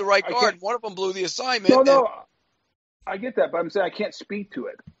 So was the right guard. One of them blew the assignment. No, I get that, but I'm saying I can't speak to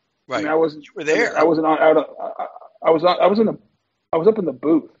it. Right. I mean, I wasn't. You were there. I wasn't out. I was up in the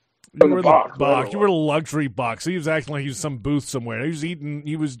booth. You were in the box. You were in a luxury box. He was acting like he was some booth somewhere.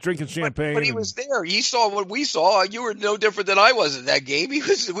 He was drinking champagne. But he was there. He saw what we saw. You were no different than I was in that game.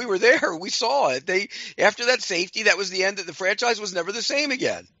 We were there. We saw it. After that safety, that was the end. The franchise was never the same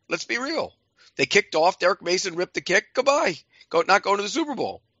again. Let's be real. They kicked off. Derek Mason ripped the kick. Goodbye. Not going to the Super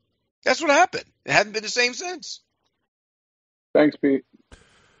Bowl. That's what happened. It hadn't been the same since. Thanks, Pete.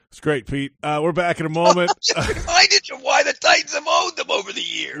 It's great, Pete. We're back in a moment. Just reminded you why the Titans have owned them over the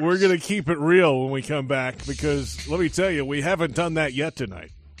years. We're going to keep it real when we come back because, let me tell you, we haven't done that yet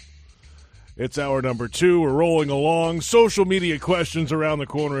tonight. It's hour number 2. We're rolling along. Social media questions around the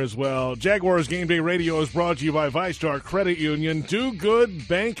corner as well. Jaguars Game Day Radio is brought to you by ViStar Credit Union. Do good,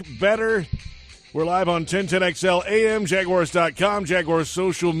 bank better. We're live on 1010XL AM, Jaguars.com, Jaguars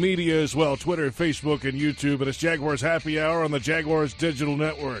social media as well, Twitter, Facebook, and YouTube. And it's Jaguars Happy Hour on the Jaguars Digital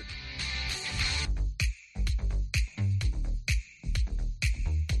Network.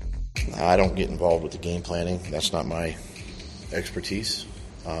 I don't get involved with the game planning. That's not my expertise.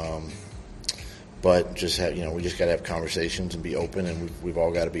 But just we just got to have conversations and be open, and we've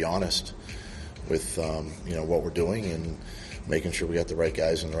all got to be honest with what we're doing and making sure we got the right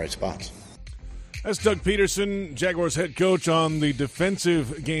guys in the right spots. That's Doug Peterson, Jaguars head coach, on the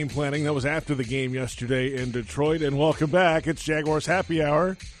defensive game planning. That was after the game yesterday in Detroit. And welcome back. It's Jaguars Happy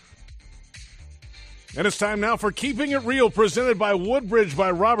Hour. And it's time now for Keeping It Real, presented by Woodbridge by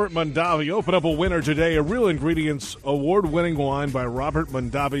Robert Mondavi. Open up a winner today, a Real Ingredients award-winning wine by Robert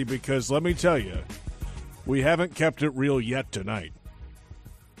Mondavi, because let me tell you, we haven't kept it real yet tonight.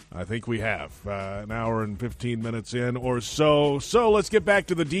 I think we have. An hour and 15 minutes in or so. So let's get back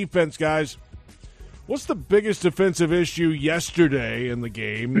to the defense, guys. What's the biggest defensive issue yesterday in the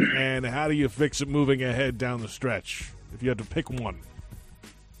game, and how do you fix it moving ahead down the stretch, if you had to pick one?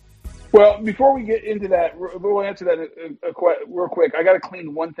 Well, before we get into that, we'll answer that real quick. I got to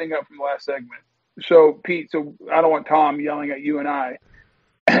clean one thing up from the last segment. So, Pete, I don't want Tom yelling at you and I.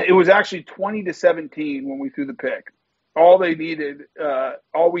 It was actually 20-17 when we threw the pick. all we needed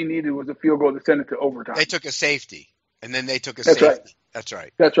was a field goal to send it to overtime. They took a safety, and then they took a That's safety. right. That's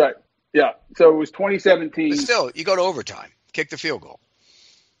right. That's right. Yeah. So it was 2017. But still, you go to overtime, kick the field goal.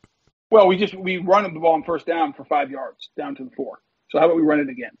 Well, we run the ball on first down for 5 yards down to the 4. So how about we run it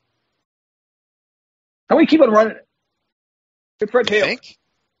again? How about we keep on running it? Good Fred Taylor.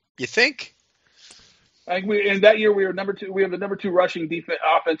 You think? I think in that year we were number 2. We have the number 2 rushing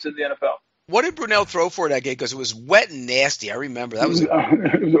offense in the NFL. What did Brunell throw for that game? Because it was wet and nasty. I remember that was.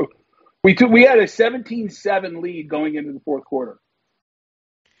 We had a 17-7 lead going into the fourth quarter.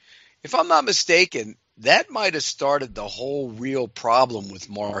 If I'm not mistaken, that might have started the whole real problem with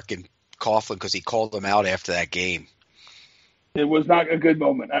Mark and Coughlin because he called them out after that game. It was not a good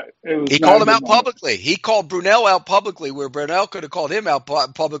moment. He called him out publicly. He called Brunell out publicly, where Brunell could have called him out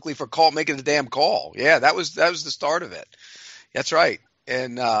publicly for making the damn call. Yeah, that was the start of it. That's right.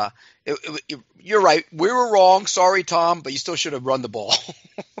 And you're right. We were wrong. Sorry, Tom, but you still should have run the ball.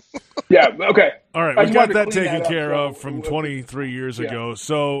 Yeah, okay. All right, we got that taken care of from 23 years ago.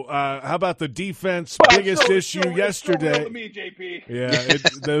 So how about the defense? Biggest issue yesterday. Me, JP. Yeah,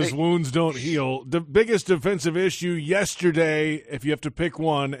 those wounds don't heal. The biggest defensive issue yesterday, if you have to pick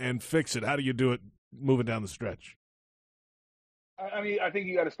one and fix it, how do you do it moving down the stretch? I mean, I think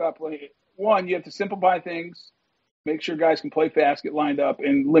you got to stop playing. One, you have to simplify things, make sure guys can play fast, get lined up,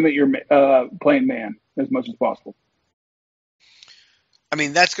 and limit your playing man as much as possible. I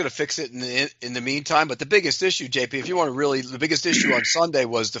mean, that's going to fix it in the meantime. But the biggest issue, JP, if you want to the biggest issue on Sunday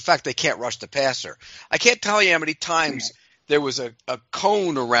was the fact they can't rush the passer. I can't tell you how many times there was a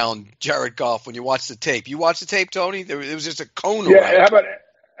cone around Jared Goff when you watch the tape. You watch the tape, Tony? There was just a cone around. Yeah,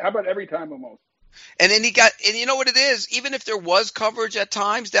 how about every time almost? And then and you know what it is? Even if there was coverage at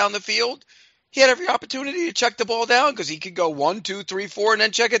times down the field, he had every opportunity to check the ball down because he could go 1, 2, 3, 4, and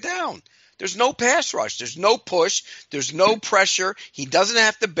then check it down. There's no pass rush. There's no push. There's no pressure. He doesn't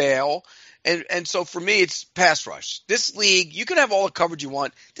have to bail. And so for me, it's pass rush. This league, you can have all the coverage you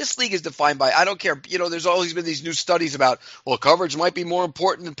want. This league is defined by, I don't care. You know, there's always been these new studies about, well, coverage might be more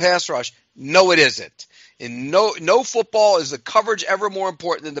important than pass rush. No, it isn't. In no football is the coverage ever more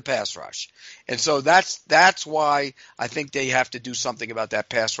important than the pass rush. And so that's why I think they have to do something about that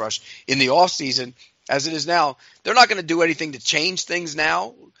pass rush in the offseason as it is now. They're not going to do anything to change things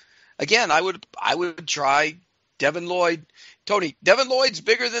now. Again, I would try Devin Lloyd. Tony, Devin Lloyd's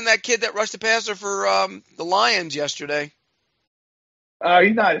bigger than that kid that rushed the passer for the Lions yesterday.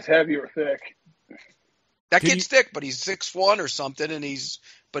 He's not as heavy or thick. That kid's thick, but he's 6'1" or something, and he's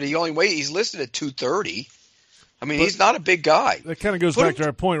listed at 230. I mean, he's not a big guy. That kind of goes back to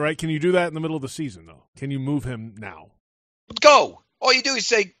our point, right? Can you do that in the middle of the season, though? Can you move him now? Go. All you do is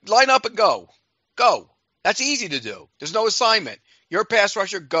say, line up and go. Go. That's easy to do. There's no assignment. You're a pass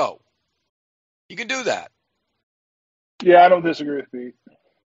rusher, go. You can do that. Yeah, I don't disagree with Pete.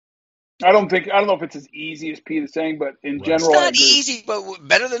 I don't know if it's as easy as Pete is saying, but in general, it's not easy, but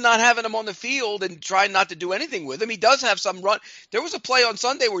better than not having him on the field and trying not to do anything with him. He does have some run. There was a play on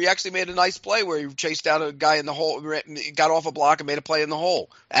Sunday where he actually made a nice play where he chased down a guy in the hole, got off a block and made a play in the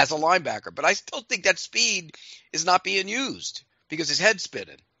hole as a linebacker. But I still think that speed is not being used because his head's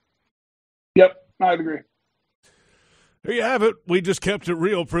spinning. Yep, I'd agree. There you have it. We just kept it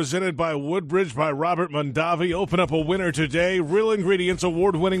real. Presented by Woodbridge by Robert Mondavi. Open up a winner today. Real Ingredients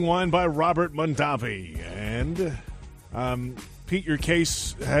award-winning wine by Robert Mondavi. And, Pete, your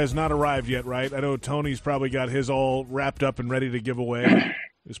case has not arrived yet, right? I know Tony's probably got his all wrapped up and ready to give away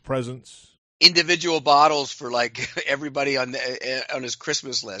his presents. Individual bottles for like everybody on his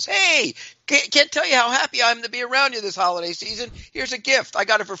Christmas list. Hey, can't tell you how happy I am to be around you this holiday season. Here's a gift. I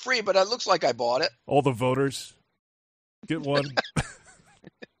got it for free, but it looks like I bought it. All the voters. Get one.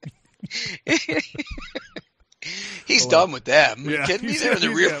 He's done with them. Yeah, You kidding me? They're in the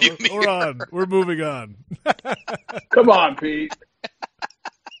rear view mirror. We're on. We're moving on. Come on, Pete.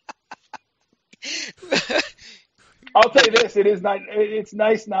 I'll tell you this: it's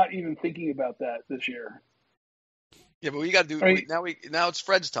nice not even thinking about that this year. Yeah, but we got to do now. It's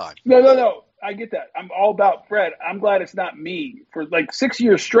Fred's time. No. I get that. I'm all about Fred. I'm glad it's not me for like 6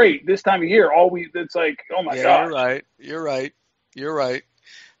 years straight. This time of year, it's like, oh my god. You're right.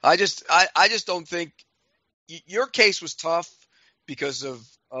 I just don't think your case was tough because of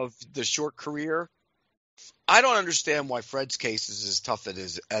the short career. I don't understand why Fred's case is as tough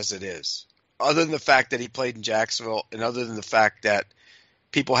as it is, other than the fact that he played in Jacksonville, and other than the fact that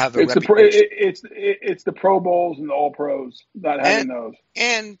people have the reputation. It's the Pro Bowls and the All Pros not having those.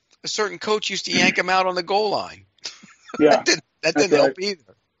 And a certain coach used to yank him out on the goal line. Yeah, that didn't help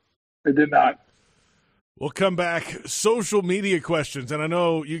either. It did not. We'll come back. Social media questions, and I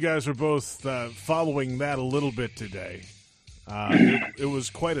know you guys are both following that a little bit today. It was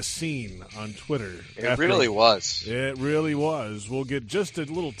quite a scene on Twitter. It really was. It really was. We'll get just a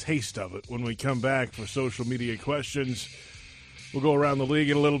little taste of it when we come back for social media questions. We'll go around the league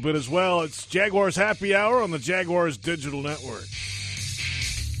in a little bit as well. It's Jaguars Happy Hour on the Jaguars Digital Network.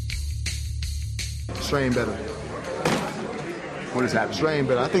 Strain better. What is happening? Strain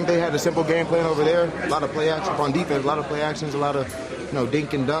better. I think they had a simple game plan over there. A lot of play action on defense, a lot of play actions, a lot of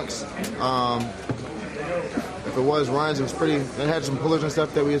dink and dunks. If it was runs, it was pretty. They had some pullers and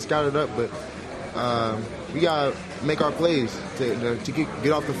stuff that we had scouted up, but we gotta make our plays to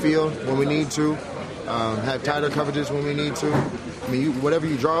get off the field when we need to, have tighter coverages when we need to. I mean, whatever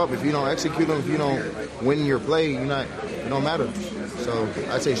you draw up, if you don't execute them, if you don't win your play, it don't matter. So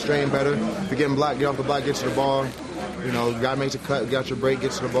I'd say strain better. If you're getting blocked, get off the block, get to the ball. Guy makes a cut, got your break,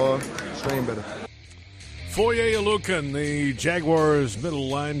 gets to the ball. Strain better. Foye Oluokun, the Jaguars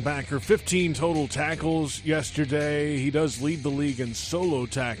middle linebacker, 15 total tackles yesterday. He does lead the league in solo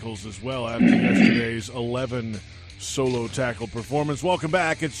tackles as well after yesterday's 11 solo tackle performance. Welcome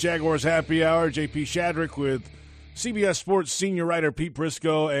back. It's Jaguars Happy Hour. JP Shadrick with CBS Sports senior writer Pete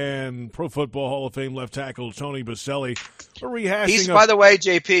Prisco and Pro Football Hall of Fame left tackle Tony Boselli. We're rehashing. By the way,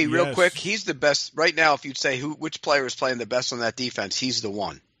 JP, real Yes. quick, he's the best right now. If you'd say which player is playing the best on that defense, he's the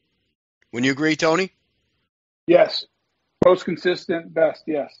one. Wouldn't you agree, Tony? Yes. Most consistent, best,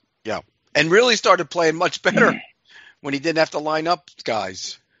 yes. Yeah. And really started playing much better when he didn't have to line up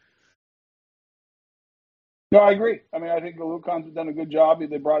guys. No, I agree. I mean, I think the Oluokun's have done a good job.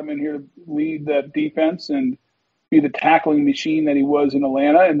 They brought him in here to lead the defense and be the tackling machine that he was in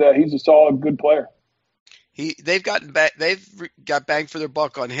Atlanta, and he's a solid, good player. They've got bang for their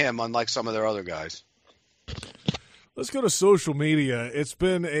buck on him, unlike some of their other guys. Let's go to social media. It's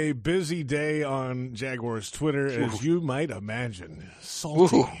been a busy day on Jaguars Twitter, as you might imagine.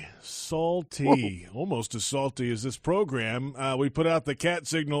 Salty. Almost as salty as this program. We put out the cat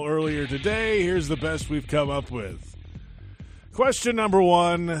signal earlier today. Here's the best we've come up with. Question number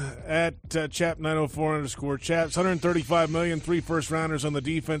one at Chap904_Chaps. $135 million, 3 first-rounders on the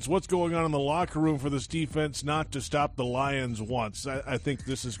defense. What's going on in the locker room for this defense not to stop the Lions once? I think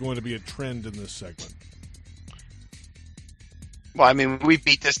this is going to be a trend in this segment. Well, I mean, we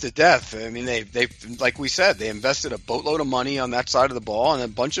beat this to death. I mean, they like we said, they invested a boatload of money on that side of the ball and a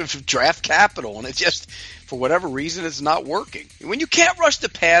bunch of draft capital, and it just, for whatever reason, it's not working. When you can't rush the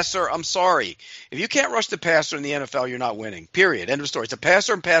passer, I'm sorry. If you can't rush the passer in the NFL, you're not winning, period. End of story. It's a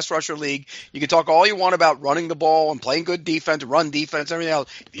passer and pass rusher league. You can talk all you want about running the ball and playing good defense, run defense, everything else.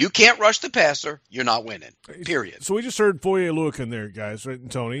 If you can't rush the passer, you're not winning, period. So we just heard Foye Oluokun there, guys, right, and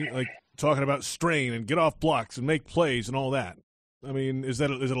Tony, like talking about strain and get off blocks and make plays and all that. I mean, is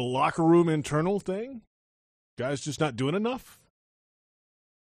it a locker room internal thing? Guys just not doing enough?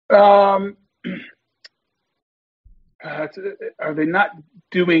 Are they not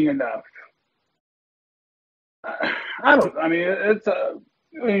doing enough? I don't. I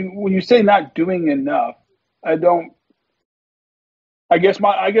mean, when you say not doing enough, I don't. I guess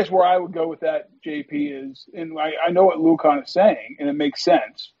where I would go with that, JP, is, and I know what Oluokun is saying, and it makes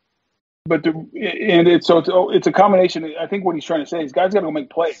sense. But it's a combination. I think what he's trying to say is guys got to go make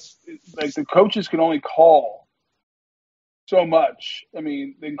plays. Like, the coaches can only call so much. I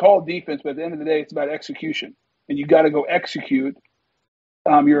mean, they can call defense, but at the end of the day, it's about execution, and you got to go execute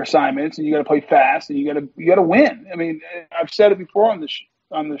your assignments, and you got to play fast, and you got to win. I mean, I've said it before on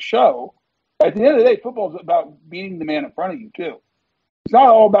the show. At the end of the day, football is about beating the man in front of you too. It's not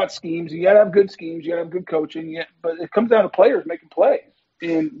all about schemes. You got to have good schemes. You got to have good coaching. But it comes down to players making plays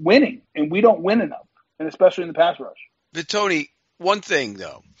and winning, and we don't win enough, and especially in the pass rush. But Tony, one thing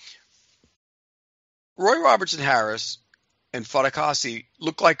though, Roy Robertson Harris and Fatukasi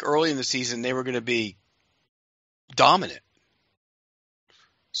looked like early in the season they were going to be dominant.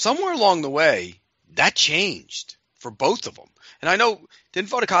 Somewhere along the way, that changed for both of them. And I know, didn't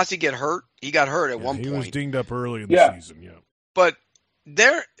Fatukasi get hurt? He got hurt at one point. He was dinged up early in the season, yeah. But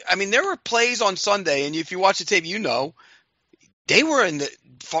there were plays on Sunday, and if you watch the tape, you know, they were in the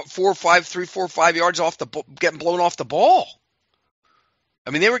 3, 4, 5 yards off getting blown off the ball.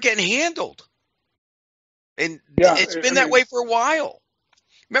 I mean, they were getting handled. And it's been that way for a while.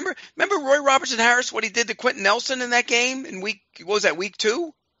 Remember Roy Robertson Harris, what he did to Quentin Nelson in that game in week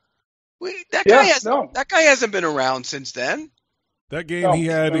 2? That guy hasn't been around since then. That game he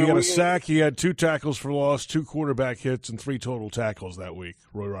had a sack, he had 2 tackles for loss, 2 quarterback hits, and 3 total tackles that week,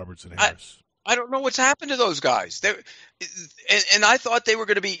 Roy Robertson Harris. I don't know what's happened to those guys. And I thought they were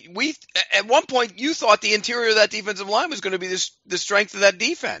going to be at one point you thought the interior of that defensive line was going to be the strength of that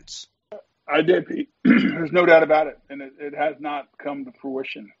defense. I did, Pete. There's no doubt about it, and it has not come to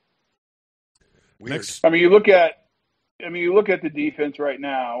fruition. Weird. I mean, you look at the defense right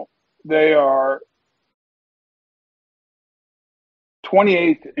now. They are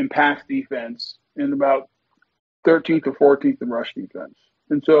 28th in pass defense and about 13th or 14th in rush defense.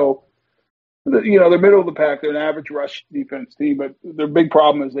 And so, they're middle of the pack. They're an average rush defense team, but their big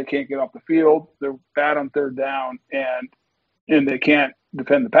problem is they can't get off the field. They're bad on third down, and they can't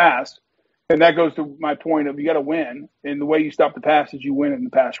defend the pass. And that goes to my point of you got to win. And the way you stop the pass is you win in the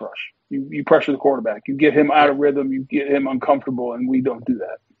pass rush. You pressure the quarterback. You get him out of rhythm. You get him uncomfortable, and we don't do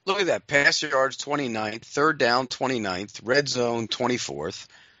that. Look at that. Pass yards 29th, third down 29th, red zone 24th.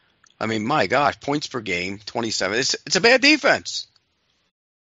 I mean, my gosh, points per game 27. It's a bad defense.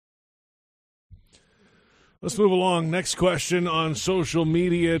 Let's move along. Next question on social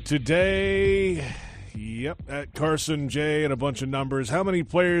media today. Yep, at Carson J and a bunch of numbers. How many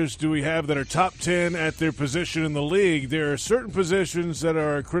players do we have that are top 10 at their position in the league? There are certain positions that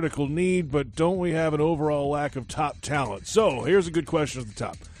are a critical need, but don't we have an overall lack of top talent? So here's a good question at the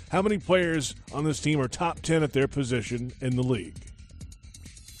top. How many players on this team are top 10 at their position in the league?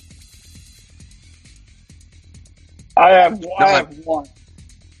 I have one.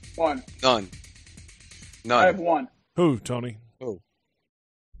 None. I have one. Who, Tony? Who?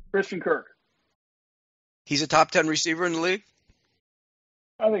 Christian Kirk. He's a top 10 receiver in the league?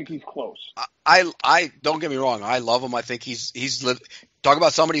 I think he's close. I don't get me wrong. I love him. I think he's lived. Talk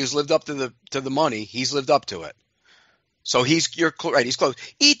about somebody who's lived up to the money. He's lived up to it. So you're right. He's close.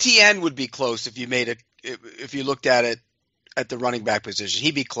 ETN would be close if you looked at it at the running back position.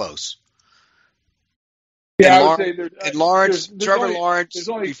 He'd be close. Yeah, and I would say Lawrence, Trevor only, Lawrence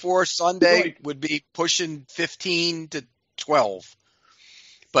before Sunday would be pushing 15 to 12.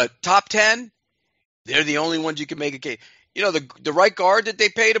 But top 10, they're the only ones you can make a case. The right guard that they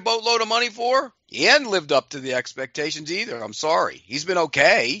paid a boatload of money for, he hadn't lived up to the expectations either. I'm sorry. He's been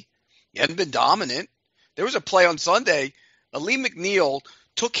okay. He hasn't been dominant. There was a play on Sunday. Lee McNeil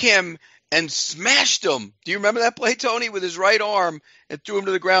took him and smashed him. Do you remember that play, Tony, with his right arm and threw him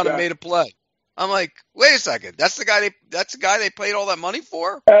to the ground and made a play? I'm like, wait a second. That's the guy they paid all that money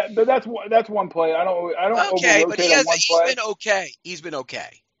for. But that's one play. I don't. Okay, but he's been okay. He's been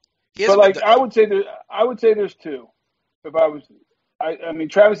okay. I would say there's two. I mean,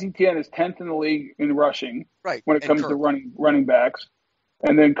 Travis Etienne is 10th in the league in rushing. Right. When it comes to running backs,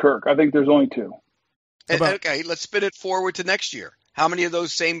 and then Kirk. I think there's only two. Okay, let's spin it forward to next year. How many of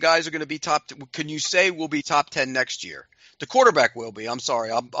those same guys are going to be can you say will be top 10 next year? The quarterback will be. I'm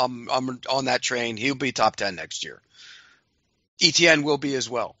sorry. I'm on that train. He'll be top 10 next year. ETN will be as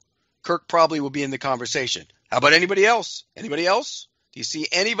well. Kirk probably will be in the conversation. How about anybody else? Anybody else? Do you see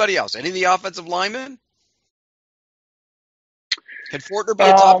anybody else? Any of the offensive linemen? Can Fortner be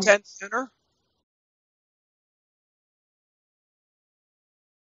a top 10 center?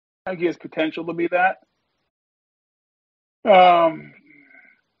 I think he has potential to be that. Well,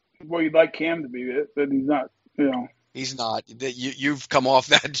 you'd like Cam to be it, but he's not. He's not. You've come off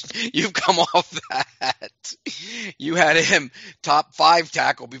that. You've come off that. You had him top 5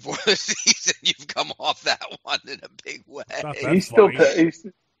 tackle before the season. You've come off that one in a big way. He's still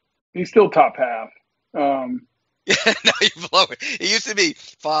top half. Yeah, now you blow it. It used to be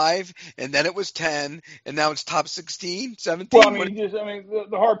 5, and then it was 10, and now it's top 16, 17. Well,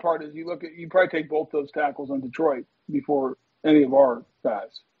 the hard part is you probably take both those tackles on Detroit before any of our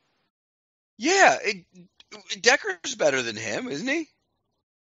guys. Yeah, Decker's better than him, isn't he?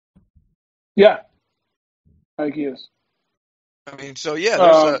 Yeah, I think he is. I mean, so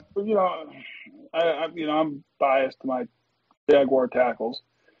yeah, there's I'm biased to my Jaguar tackles.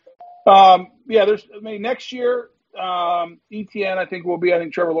 Next year, ETN I think will be. I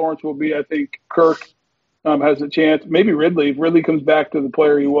think Trevor Lawrence will be. I think Kirk has a chance. Maybe Ridley. If Ridley comes back to the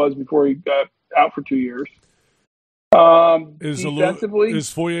player he was before he got out for 2 years. Defensively,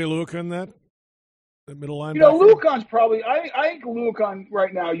 is Foye Lucan that middle linebacker? Lucan's probably. I think Lucan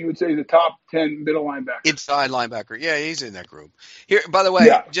right now you would say the top 10 middle linebacker. Inside linebacker. Yeah, he's in that group. Here, by the way,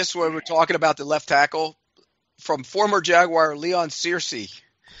 just when we're talking about the left tackle, from former Jaguar Leon Searcy.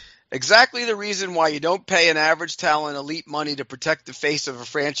 Exactly the reason why you don't pay an average talent elite money to protect the face of a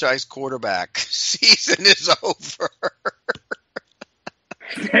franchise quarterback. Season is over.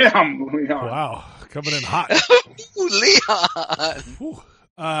 Damn, Leon. Wow, coming in hot. Leon.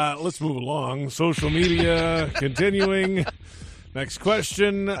 Let's move along. Social media, continuing. Next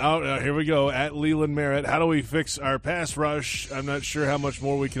question. Here we go. At Leland Merritt, how do we fix our pass rush? I'm not sure how much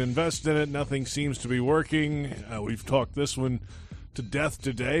more we can invest in it. Nothing seems to be working. We've talked this one to death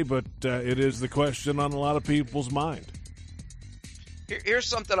today, but it is the question on a lot of people's mind. Here's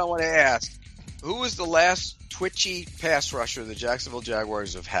something I want to ask. Who was the last twitchy pass rusher the Jacksonville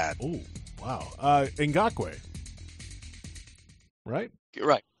Jaguars have had? Oh, wow. Ngakoue. Right?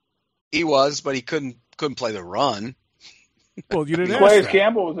 Right. He was, but he couldn't play the run. Well, you didn't Calais ask that.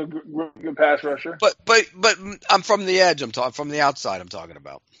 Campbell was a good pass rusher. But I'm from the edge. I'm talking from the outside. I'm talking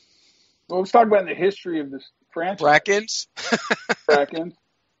about. Well, let's talk about the history of this franchise. Brackens.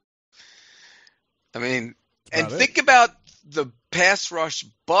 I mean, and think about the pass rush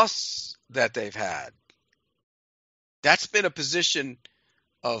busts that they've had. That's been a position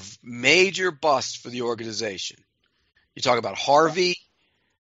of major bust for the organization. You talk about Harvey,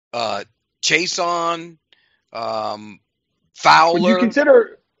 Chason,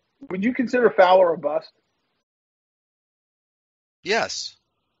 Fowler. Would you consider Fowler a bust? Yes.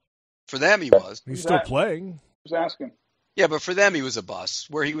 For them, he was. He's still playing. I was asking. Yeah, but for them, he was a bust.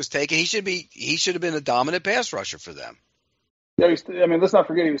 Where he was taken, he should have been a dominant pass rusher for them. Yeah, let's not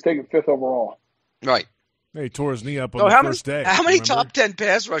forget he was taken 5th overall. Right. He tore his knee up on the first day. How many top 10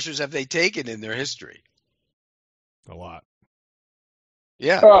 pass rushers have they taken in their history? A lot.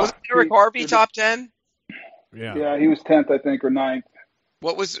 Yeah. Was Eric Harvey top 10? Yeah. Yeah, he was 10th, I think, or 9th.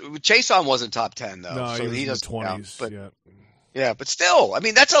 Chason wasn't top 10 though. No, so he was doesn't in the 20s. count, but, yeah. Yeah, but still, I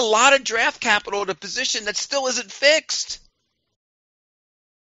mean, that's a lot of draft capital at a position that still isn't fixed.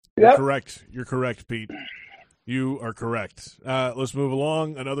 You're correct. You're correct, Pete. You are correct. Let's move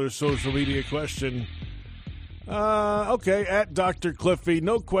along. Another social media question. Okay, at Dr. Cliffy,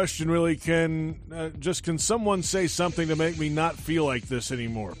 no question really. Can someone say something to make me not feel like this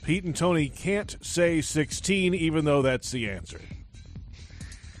anymore? Pete and Tony can't say 16, even though that's the answer.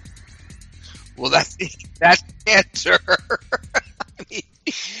 Well, that's the answer. I mean,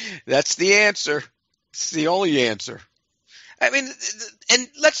 that's the answer. It's the only answer. I mean, and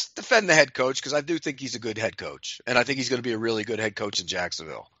let's defend the head coach because I do think he's a good head coach, and I think he's going to be a really good head coach in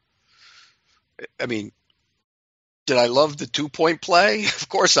Jacksonville. I mean, did I love the 2-point play? Of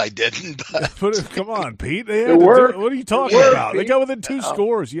course I didn't. But come on, Pete. What are you talking about? They got within 2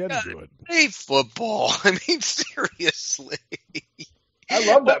 scores. You had to do it. Play football. I mean, seriously. I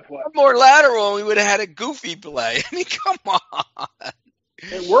love that play. More lateral, we would have had a goofy play. I mean, come on.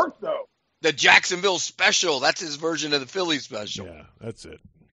 It worked, though. The Jacksonville special. That's his version of the Philly special. Yeah, that's it.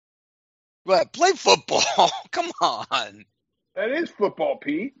 But play football. Come on. That is football,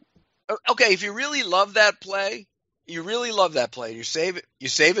 Pete. Okay, if you really love that play, you save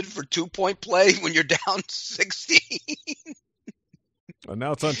it for 2-point play when you're down 16. And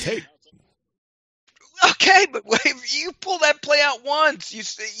now it's on tape. Okay, but if you pull that play out once, you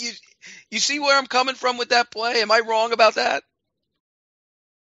see where I'm coming from with that play? Am I wrong about that?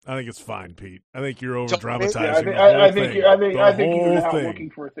 I think it's fine, Pete. I think you're over dramatizing. I think you're now looking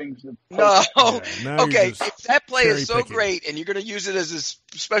for things to. No. Yeah, okay, if that play is so great and you're going to use it as a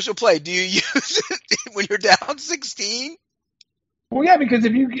special play, do you use it when you're down 16? Well, yeah, because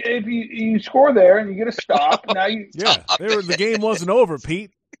if you score there and you get a stop, now you. Yeah, the game wasn't over,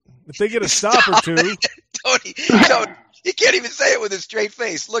 Pete. If they get a stop or two. Tony, he can't even say it with a straight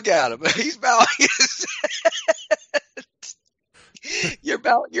face. Look at him. He's bowing his head. You're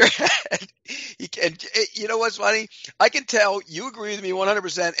bowing your head. You know what's funny? I can tell you agree with me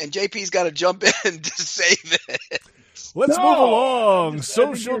 100%, and JP's got to jump in to save it. Let's move along.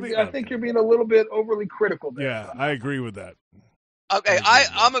 I think you're being a little bit overly critical there. Yeah, I agree with that. Okay,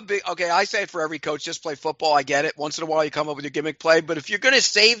 I say it for every coach, just play football. I get it. Once in a while you come up with your gimmick play, but if you're going to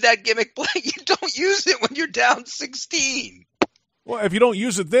save that gimmick play, you don't use it when you're down 16. Well, if you don't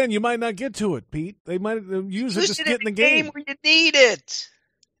use it then, you might not get to it, Pete. They might use it just to get in the game. Where you need it.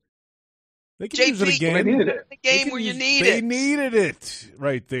 They can use it again. They needed it. The game where you need it. They needed it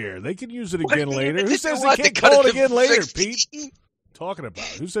right there. They can use it again later. Who says they can't call it again later, Pete? Talking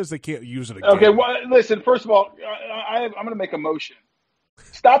about it. Who says they can't use it again? Okay, well, listen, first of all, I'm going to make a motion.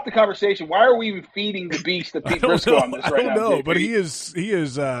 Stop the conversation. Why are we even feeding the beast of Pete Briscoe on this right now? I don't know, JP? but he is,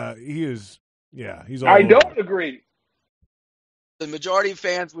 yeah, he's all I over don't it. agree. The majority of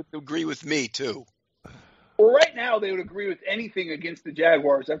fans would agree with me, too. Well, right now, they would agree with anything against the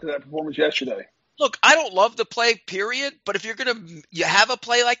Jaguars after that performance yesterday. Look, I don't love the play, period, but if you have a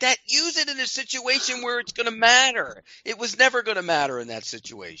play like that, use it in a situation where it's going to matter. It was never going to matter in that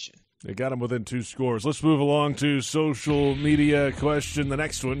situation. They got him within 2 scores. Let's move along to social media question. The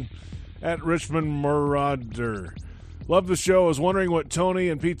next one, at Richmond Marauder. Love the show. I was wondering what Tony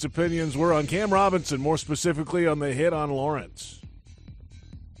and Pete's opinions were on Cam Robinson, more specifically on the hit on Lawrence.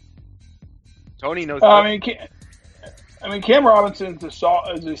 Tony knows. Cam Robinson is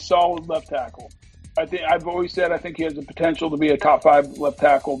a solid left tackle. I've always said I think he has the potential to be a top 5 left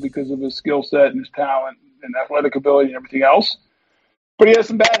tackle because of his skill set and his talent and athletic ability and everything else. But he has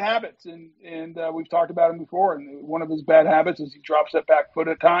some bad habits, and we've talked about him before. And one of his bad habits is he drops that back foot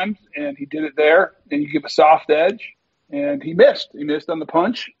at times, and he did it there. And you give a soft edge, and he missed. He missed on the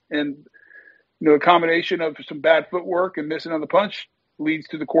punch, and a combination of some bad footwork and missing on the punch leads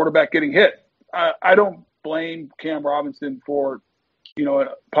to the quarterback getting hit. I don't blame Cam Robinson for a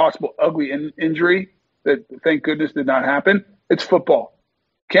possible ugly injury that, thank goodness, did not happen. It's football.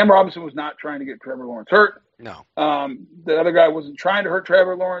 Cam Robinson was not trying to get Trevor Lawrence hurt. No. The other guy wasn't trying to hurt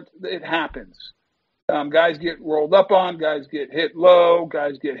Trevor Lawrence. It happens. Guys get rolled up on, guys get hit low,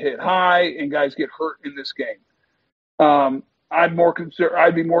 guys get hit high, and guys get hurt in this game. I'd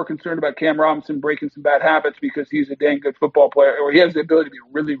be more concerned about Cam Robinson breaking some bad habits because he's a dang good football player, or he has the ability to be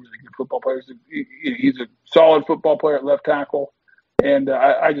a really, really good football player. He's a solid football player at left tackle, and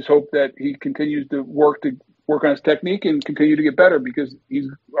I just hope that he continues to work on his technique and continue to get better because he's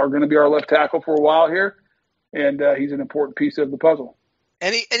going to be our left tackle for a while here. And he's an important piece of the puzzle.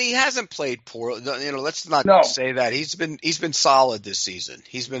 And he hasn't played poor. Let's not say that. He's been solid this season.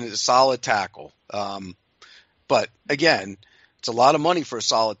 He's been a solid tackle. But again, it's a lot of money for a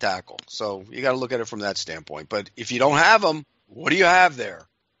solid tackle. So you got to look at it from that standpoint. But if you don't have him, what do you have there?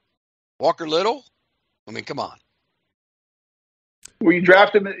 Walker Little? I mean, come on. Well, you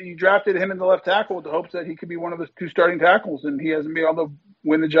drafted him in the left tackle with the hopes that he could be one of the two starting tackles, and he hasn't been able to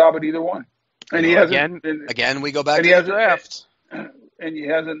win the job at either one. And he hasn't. Again, we go back to the draft. And he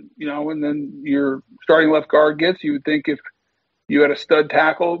hasn't, and then your starting left guard gets. You would think if you had a stud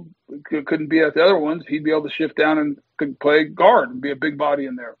tackle, couldn't be at the other ones, he'd be able to shift down and could play guard and be a big body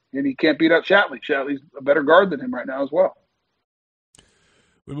in there. And he can't beat out Shatley. Shatley's a better guard than him right now as well.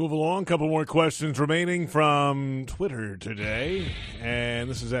 We move along. A couple more questions remaining from Twitter today. And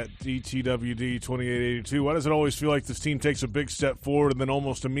this is at DTWD2882. Why does it always feel like this team takes a big step forward and then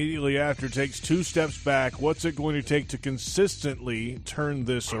almost immediately after takes 2 steps back? What's it going to take to consistently turn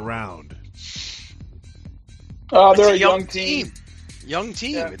this around? They're a young team. Young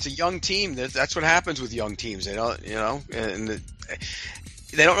team. Yeah. It's a young team. That's what happens with young teams. They don't, and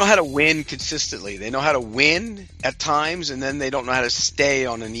they don't know how to win consistently. They know how to win at times, and then they don't know how to stay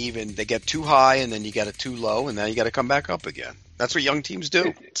on an even. They get too high, and then you get it too low, and now you got to come back up again. That's what young teams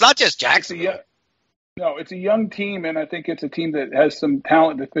do. It's not just Jacksonville. It's a young team, and I think it's a team that has some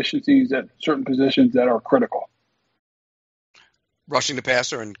talent deficiencies at certain positions that are critical. Rushing the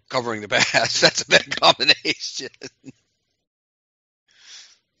passer and covering the pass. That's a bad combination.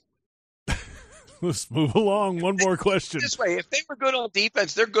 Let's move along. One more question. This way, if they were good on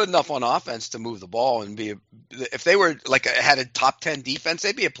defense, they're good enough on offense to move the ball and be. If they were had a top 10 defense,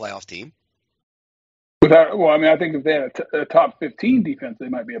 they'd be a playoff team. I think if they had a top 15 defense, they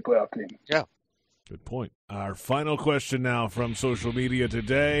might be a playoff team. Yeah. Good point. Our final question now from social media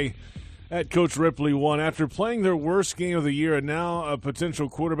today. At Coach Ripley 1, after playing their worst game of the year and now a potential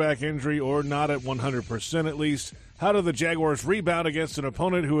quarterback injury or not at 100% at least, how do the Jaguars rebound against an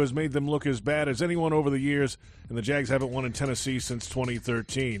opponent who has made them look as bad as anyone over the years, and the Jags haven't won in Tennessee since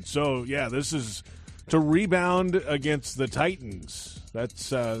 2013? So, yeah, this is to rebound against the Titans.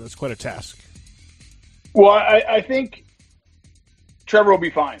 That's quite a task. Well, I think Trevor will be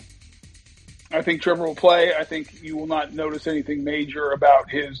fine. I think Trevor will play. I think you will not notice anything major about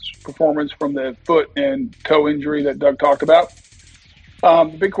his performance from the foot and toe injury that Doug talked about.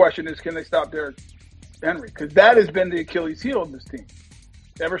 The big question is, can they stop Derrick Henry? Because that has been the Achilles heel of this team.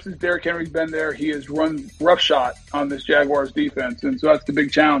 Ever since Derrick Henry's been there, he has run roughshod on this Jaguars defense. And so that's the big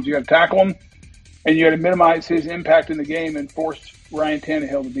challenge. You got to tackle him, and you got to minimize his impact in the game and force Ryan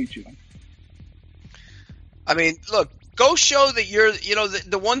Tannehill to beat you. I mean, look, go show that you're,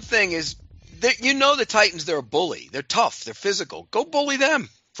 the one thing is, the Titans, they're a bully. They're tough. They're physical. Go bully them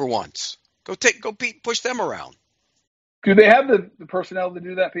for once. Push them around. Do they have the personnel to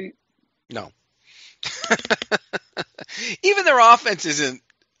do that, Pete? No. Even their offense isn't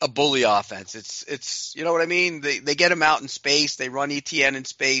a bully offense. It's you know what I mean? They get them out in space. They run ETN in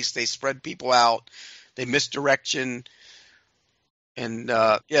space. They spread people out. They misdirection. And,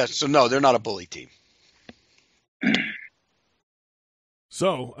 so no, they're not a bully team.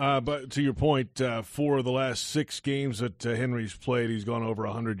 So, but to your point, 4 of the last 6 games that Henry's played, he's gone over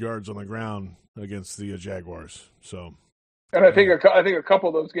 100 yards on the ground against the Jaguars. So, and I think a couple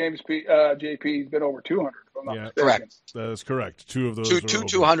of those games, JP's been over 200. If I'm not mistaken. Correct. That's correct. 2 of those two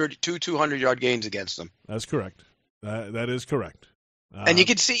 200-yard games against them. That's correct. That is correct. And you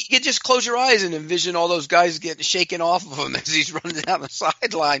can just close your eyes and envision all those guys getting shaken off of him as he's running down the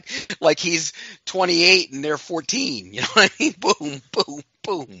sideline like he's 28 and they're 14. You know what I mean? Boom, boom,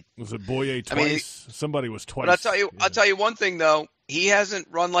 boom. Was it Boye twice? Somebody was twice. But I'll tell you one thing though. He hasn't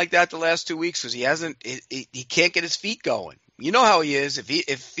run like that the last 2 weeks because he can't get his feet going. You know how he is.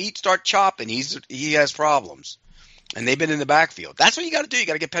 If feet start chopping, he has problems. And they've been in the backfield. That's what you got to do. You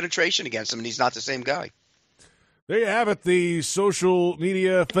got to get penetration against him, and he's not the same guy. There you have it. The social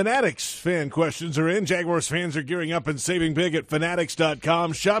media Fanatics fan questions are in. Jaguars fans are gearing up and saving big at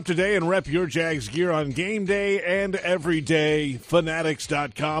Fanatics.com. Shop today and rep your Jags gear on game day and every day.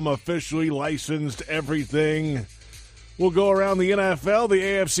 Fanatics.com, officially licensed everything. We'll go around the NFL, the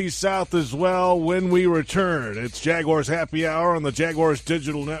AFC South as well when we return. It's Jaguars Happy Hour on the Jaguars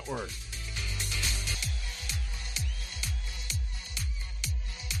Digital Network.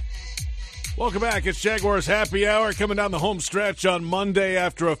 Welcome back. It's Jaguars Happy Hour coming down the home stretch on Monday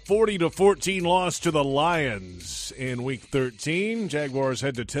after a 40-14 loss to the Lions in Week 13. Jaguars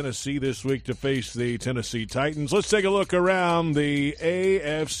head to Tennessee this week to face the Tennessee Titans. Let's take a look around the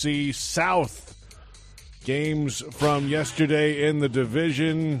AFC South. Games from yesterday in the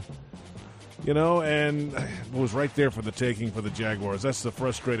division, and it was right there for the taking for the Jaguars. That's the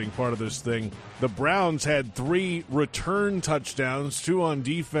frustrating part of this thing. The Browns had 3 return touchdowns, 2 on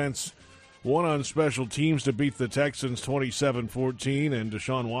defense, 1 on special teams to beat the Texans 27-14, and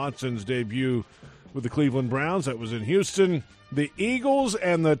Deshaun Watson's debut with the Cleveland Browns. That was in Houston. The Eagles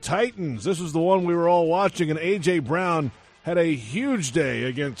and the Titans. This was the one we were all watching, and A.J. Brown had a huge day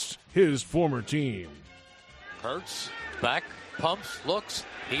against his former team. Hurts, back, pumps, looks.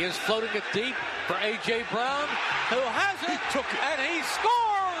 He is floating it deep for A.J. Brown, who has it, and he scores!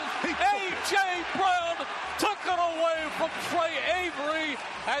 A.J. Brown took it away from Trey Avery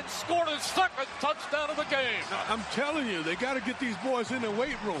and scored his second touchdown of the game. I'm telling you, they got to get these boys in the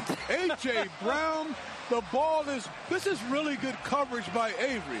weight room. A.J. Brown, this is really good coverage by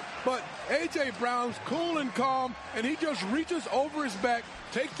Avery. But A.J. Brown's cool and calm, and he just reaches over his back,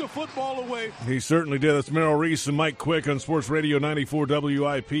 takes the football away. He certainly did. That's Merrill Reese and Mike Quick on Sports Radio 94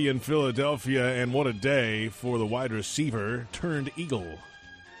 WIP in Philadelphia. And what a day for the wide receiver turned Eagle.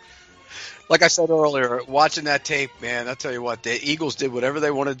 Like I said earlier, watching that tape, man, I'll tell you what, the Eagles did whatever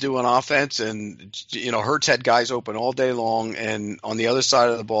they want to do on offense, and, Hurts had guys open all day long, and on the other side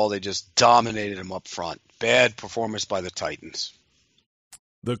of the ball, they just dominated them up front. Bad performance by the Titans.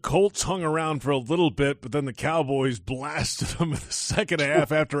 The Colts hung around for a little bit, but then the Cowboys blasted them in the second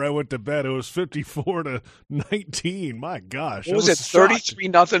half after I went to bed. It was 54-19. My gosh. What was it,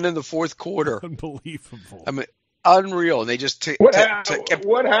 33-0 in the fourth quarter? Unbelievable. I mean, unreal. And they just kept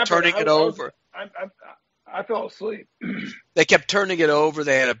turning it over. I fell asleep. They kept turning it over.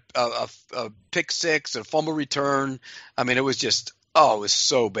 They had a pick six, a fumble return. I mean, it was just – it was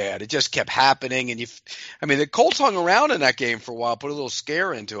so bad. It just kept happening. And the Colts hung around in that game for a while, put a little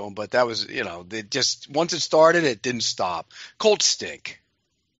scare into them. But that was, they just – once it started, it didn't stop. Colts stink.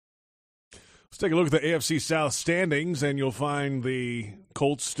 Let's take a look at the AFC South standings, and you'll find the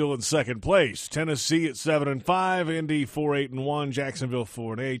Colts still in second place. Tennessee at 7-5, Indy 4-8-1, Jacksonville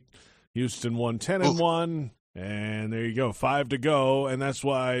 4-8, Houston 1-10-1, and there you go, 5 to go. And that's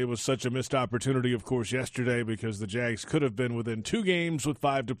why it was such a missed opportunity, of course, yesterday, because the Jags could have been within 2 games with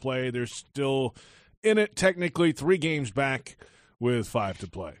 5 to play. They're still in it, technically 3 games back with 5 to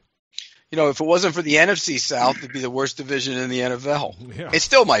play. If it wasn't for the NFC South, it'd be the worst division in the NFL. Yeah. It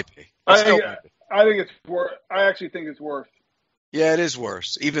still might be. I think it's worse. I actually think it's worse. Yeah, it is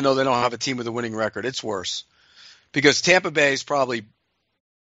worse. Even though they don't have a team with a winning record, it's worse. Because Tampa Bay is probably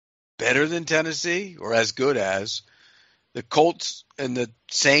better than Tennessee, or as good as. The Colts and the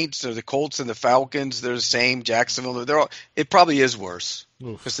Saints, or the Colts and the Falcons, they're the same. Jacksonville, it probably is worse.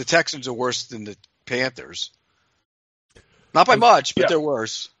 Because the Texans are worse than the Panthers. Not by much, but they're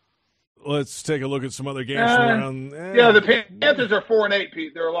worse. Let's take a look at some other games from around. The Panthers are 4-8,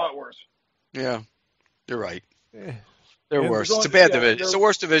 Pete. They're a lot worse. Yeah, you're right. They're worse. It's a bad division. It's the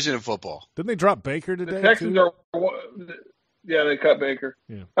worst division in football. Didn't they drop Baker today? The Texans they cut Baker.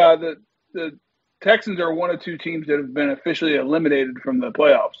 Yeah. The Texans are one of 2 teams that have been officially eliminated from the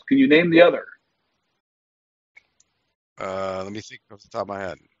playoffs. Can you name the other? Let me think off the top of my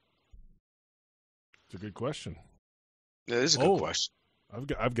head. It's a good question. It is a good question.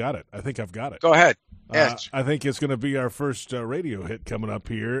 I've got it. I think I've got it. Go ahead. Yes. I think it's going to be our first radio hit coming up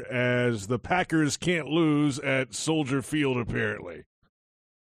here, as the Packers can't lose at Soldier Field, apparently.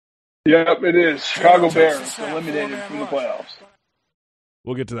 Yep, it is. Chicago Bears eliminated from the playoffs.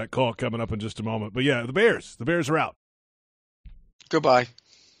 We'll get to that call coming up in just a moment. But, yeah, the Bears are out. Goodbye.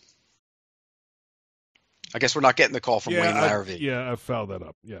 I guess we're not getting the call from Wayne Larrivee. I fouled that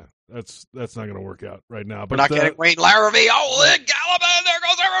up. Yeah, that's not going to work out right now. But we're not getting Wayne Larrivee. Oh, Lynn Gallivan, there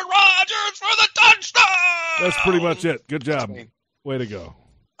goes Aaron Rodgers for the touchdown. That's pretty much it. Good job. Way to go.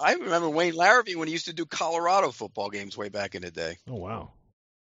 I remember Wayne Larrivee when he used to do Colorado football games way back in the day. Oh, wow.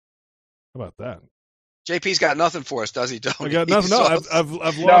 How about that? JP's got nothing for us, does he, Tony? I got nothing. No, I've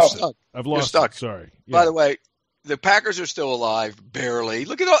lost it. I've lost stuck. it. Sorry. Yeah. By the way, the Packers are still alive, barely.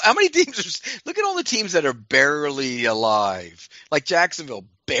 Look at how many teams look at all the teams that are barely alive. Like Jacksonville,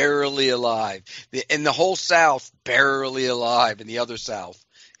 barely alive. In the whole South, barely alive. In the other South,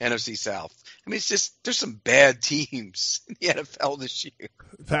 NFC South. I mean, it's just there's some bad teams in the NFL this year.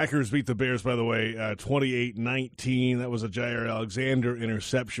 Packers beat the Bears, by the way, 28-19. That was a Jair Alexander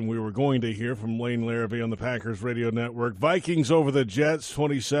interception. We were going to hear from Lane Larrabee on the Packers Radio Network. Vikings over the Jets,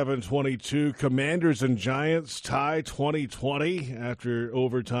 27-22. Commanders and Giants tie 20-20 after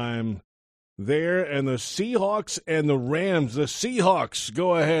overtime there. And the Seahawks and the Rams. The Seahawks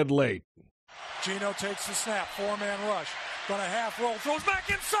go ahead late. Geno takes the snap, 4-man rush. Gonna half roll, throws back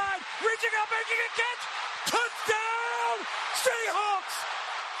inside, reaching up, making a catch. Touchdown, Seahawks!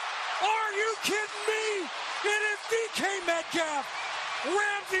 Are you kidding me? It is DK Metcalf.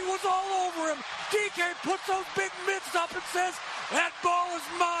 Ramsey was all over him. DK puts those big mitts up and says, that ball is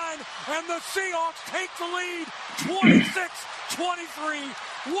mine. And the Seahawks take the lead, 26-23.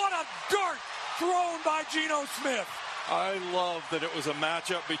 What a dart thrown by Geno Smith. I love that it was a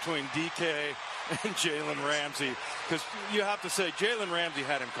matchup between DK and Jalen Ramsey, because you have to say Jalen Ramsey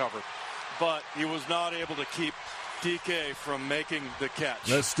had him covered, but he was not able to keep DK from making the catch.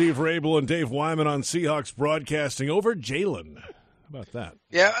 That's Steve Rabel and Dave Wyman on Seahawks Broadcasting over Jalen. How about that?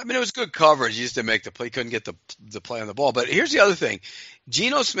 Yeah, I mean, it was good coverage. He just didn't make the play. Couldn't get the play on the ball. But here's the other thing.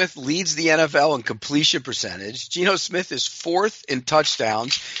 Geno Smith leads the NFL in completion percentage. Geno Smith is 4th in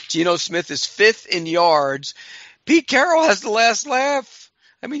touchdowns. Geno Smith is 5th in yards. Pete Carroll has the last laugh.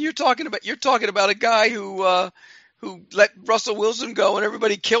 I mean, you're talking about a guy who let Russell Wilson go and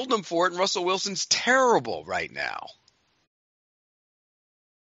everybody killed him for it, and Russell Wilson's terrible right now.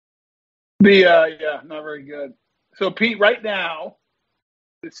 Not very good. So Pete, right now,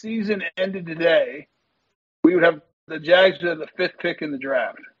 the season ended today. We would have the Jags have the 5th pick in the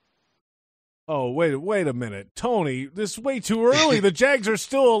draft. Oh, wait a minute. Tony, this is way too early. The Jags are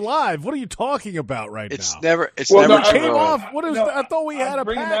still alive. What are you talking about right now? It's never came off. I thought we had a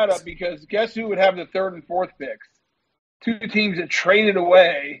bringing pact. that up because guess who would have the 3rd and 4th picks? 2 teams that traded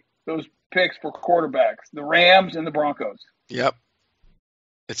away those picks for quarterbacks, the Rams and the Broncos. Yep.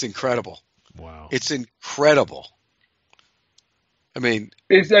 It's incredible. Wow. It's incredible. I mean,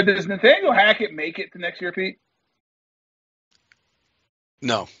 does Nathaniel Hackett make it to next year, Pete?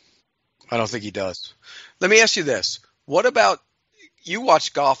 No. I don't think he does. Let me ask you this. What about you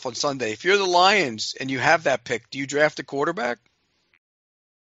watch golf on Sunday? If you're the Lions and you have that pick, do you draft a quarterback?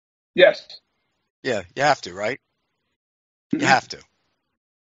 Yes. Yeah, you have to, right? You have to.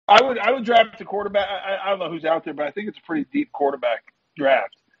 I would draft a quarterback. I don't know who's out there, but I think it's a pretty deep quarterback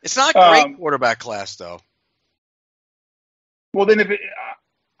draft. It's not a great quarterback class, though. Well, then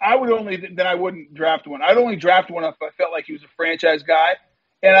I wouldn't draft one. I'd only draft one if I felt like he was a franchise guy.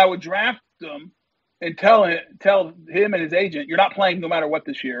 And I would draft him and tell him and his agent, you're not playing no matter what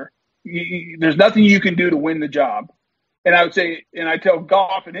this year. There's nothing you can do to win the job. And I would say, and I tell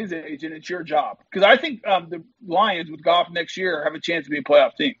Goff and his agent, it's your job. Because I think the Lions with Goff next year have a chance to be a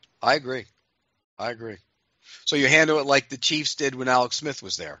playoff team. I agree. So you handle it like the Chiefs did when Alex Smith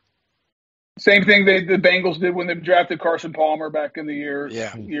was there. Same thing the Bengals did when they drafted Carson Palmer back in the years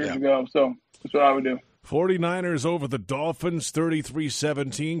ago. So that's what I would do. 49ers over the Dolphins,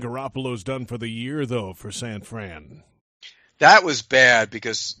 33-17. Garoppolo's done for the year, though, for San Fran. That was bad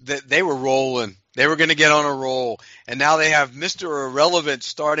because they were rolling. They were going to get on a roll. And now they have Mr. Irrelevant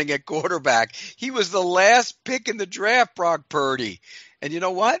starting at quarterback. He was the last pick in the draft, Brock Purdy. And you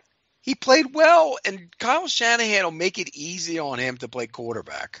know what? He played well, and Kyle Shanahan will make it easy on him to play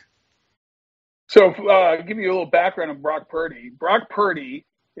quarterback. So I'll give you a little background on Brock Purdy. Brock Purdy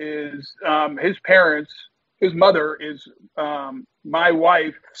is his mother is my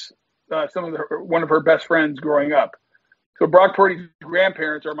wife's one of her best friends growing up. So Brock Purdy's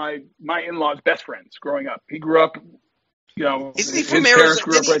grandparents are my in-laws' best friends growing up. He grew up, Isn't he from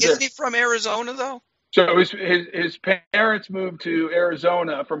Arizona? Isn't he from Arizona though? So his parents moved to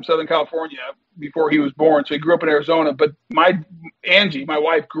Arizona from Southern California before he was born. So he grew up in Arizona. But Angie, my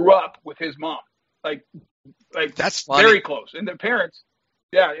wife, grew up with his mom. Like that's funny. Very close. And the parents,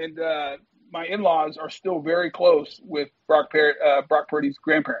 my in-laws are still very close with Brock Purdy's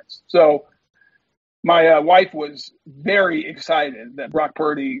grandparents. So my wife was very excited that Brock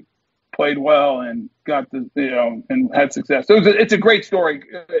Purdy played well and got and had success. So it's a great story.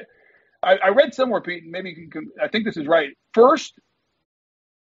 I read somewhere, Pete, maybe I think this is right. First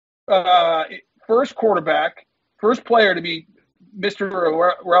quarterback, first player to be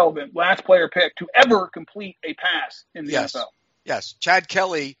Mr. Relevant, last player picked to ever complete a pass in the NFL. Yes. Chad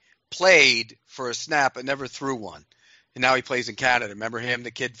Kelly played for a snap and never threw one. And now he plays in Canada. Remember him,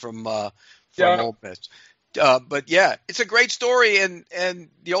 the kid from Ole Miss. But yeah, it's a great story. And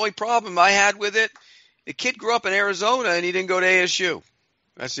the only problem I had with it, the kid grew up in Arizona and he didn't go to ASU.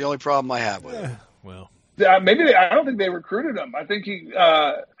 That's the only problem I have with it. Well, I don't think they recruited him. I think if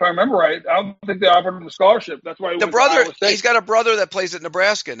I remember right, I don't think they offered him a scholarship. That's why he's got a brother that plays at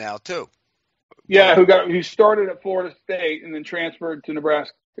Nebraska now too. Yeah, who started at Florida State and then transferred to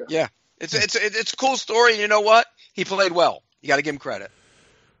Nebraska. Yeah, it's a cool story. And you know what? He played well. You got to give him credit.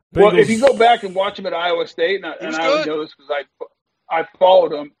 Well, if you go back and watch him at Iowa State, and I would know this because I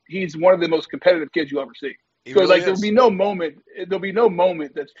followed him, he's one of the most competitive kids you'll ever see. There'll be no moment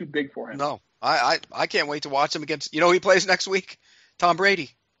that's too big for him. No, I can't wait to watch him against. You know who he plays next week? Tom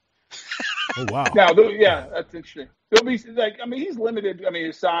Brady. Oh wow! Now, that's interesting. There'll be he's limited.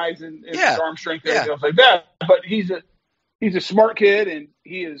 His size and his arm strength and stuff like that. But he's a smart kid, and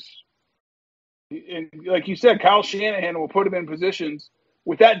he is. And like you said, Kyle Shanahan will put him in positions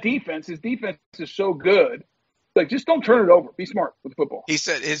with that defense. His defense is so good. Like, just don't turn it over. Be smart with football. He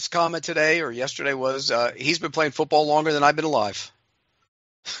said his comment today or yesterday was, he's been playing football longer than I've been alive.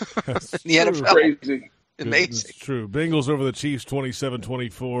 That's the NFL. Crazy. Amazing. It's true. Bengals over the Chiefs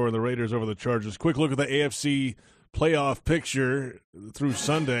 27-24 and the Raiders over the Chargers. Quick look at the AFC playoff picture through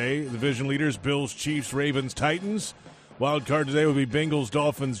Sunday. Division leaders, Bills, Chiefs, Ravens, Titans. Wild card today will be Bengals,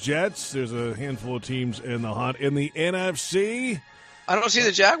 Dolphins, Jets. There's a handful of teams in the hunt. In the NFC, I don't see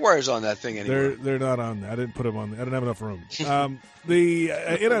the Jaguars on that thing anymore. They're not on. I didn't put them on. I didn't have enough room. The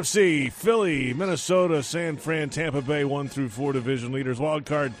NFC, Philly, Minnesota, San Fran, Tampa Bay, 1-4 division leaders. Wild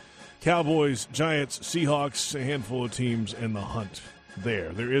card, Cowboys, Giants, Seahawks, a handful of teams in the hunt.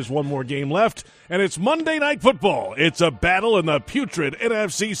 There is one more game left, and it's Monday Night Football. It's a battle in the putrid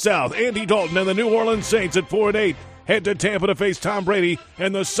NFC South. Andy Dalton and the New Orleans Saints at 4-8 head to Tampa to face Tom Brady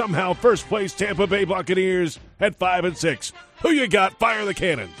and the somehow first-place Tampa Bay Buccaneers at 5-6. Who you got? Fire the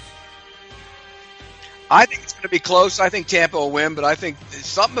cannons. I think it's going to be close. I think Tampa will win, but I think there's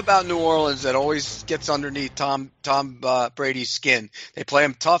something about New Orleans that always gets underneath Tom Brady's skin. They play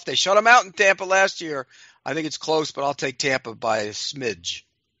him tough. They shut him out in Tampa last year. I think it's close, but I'll take Tampa by a smidge.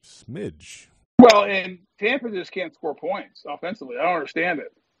 Smidge? Well, and Tampa just can't score points offensively. I don't understand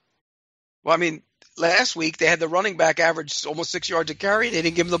it. Well, I mean, last week they had the running back average almost 6 yards a carry. They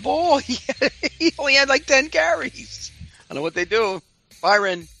didn't give him the ball. He only had like 10 carries. I know what they do.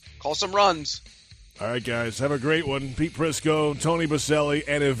 Byron, call some runs. All right, guys, have a great one. Pete Prisco, Tony Baselli,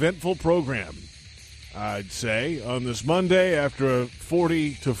 an eventful program, I'd say, on this Monday after a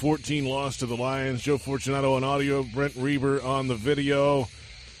 40-14 loss to the Lions. Joe Fortunato on audio, Brent Reber on the video.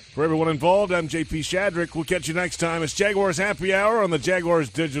 For everyone involved, I'm JP Shadrick. We'll catch you next time. It's Jaguars Happy Hour on the Jaguars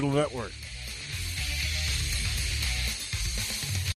Digital Network.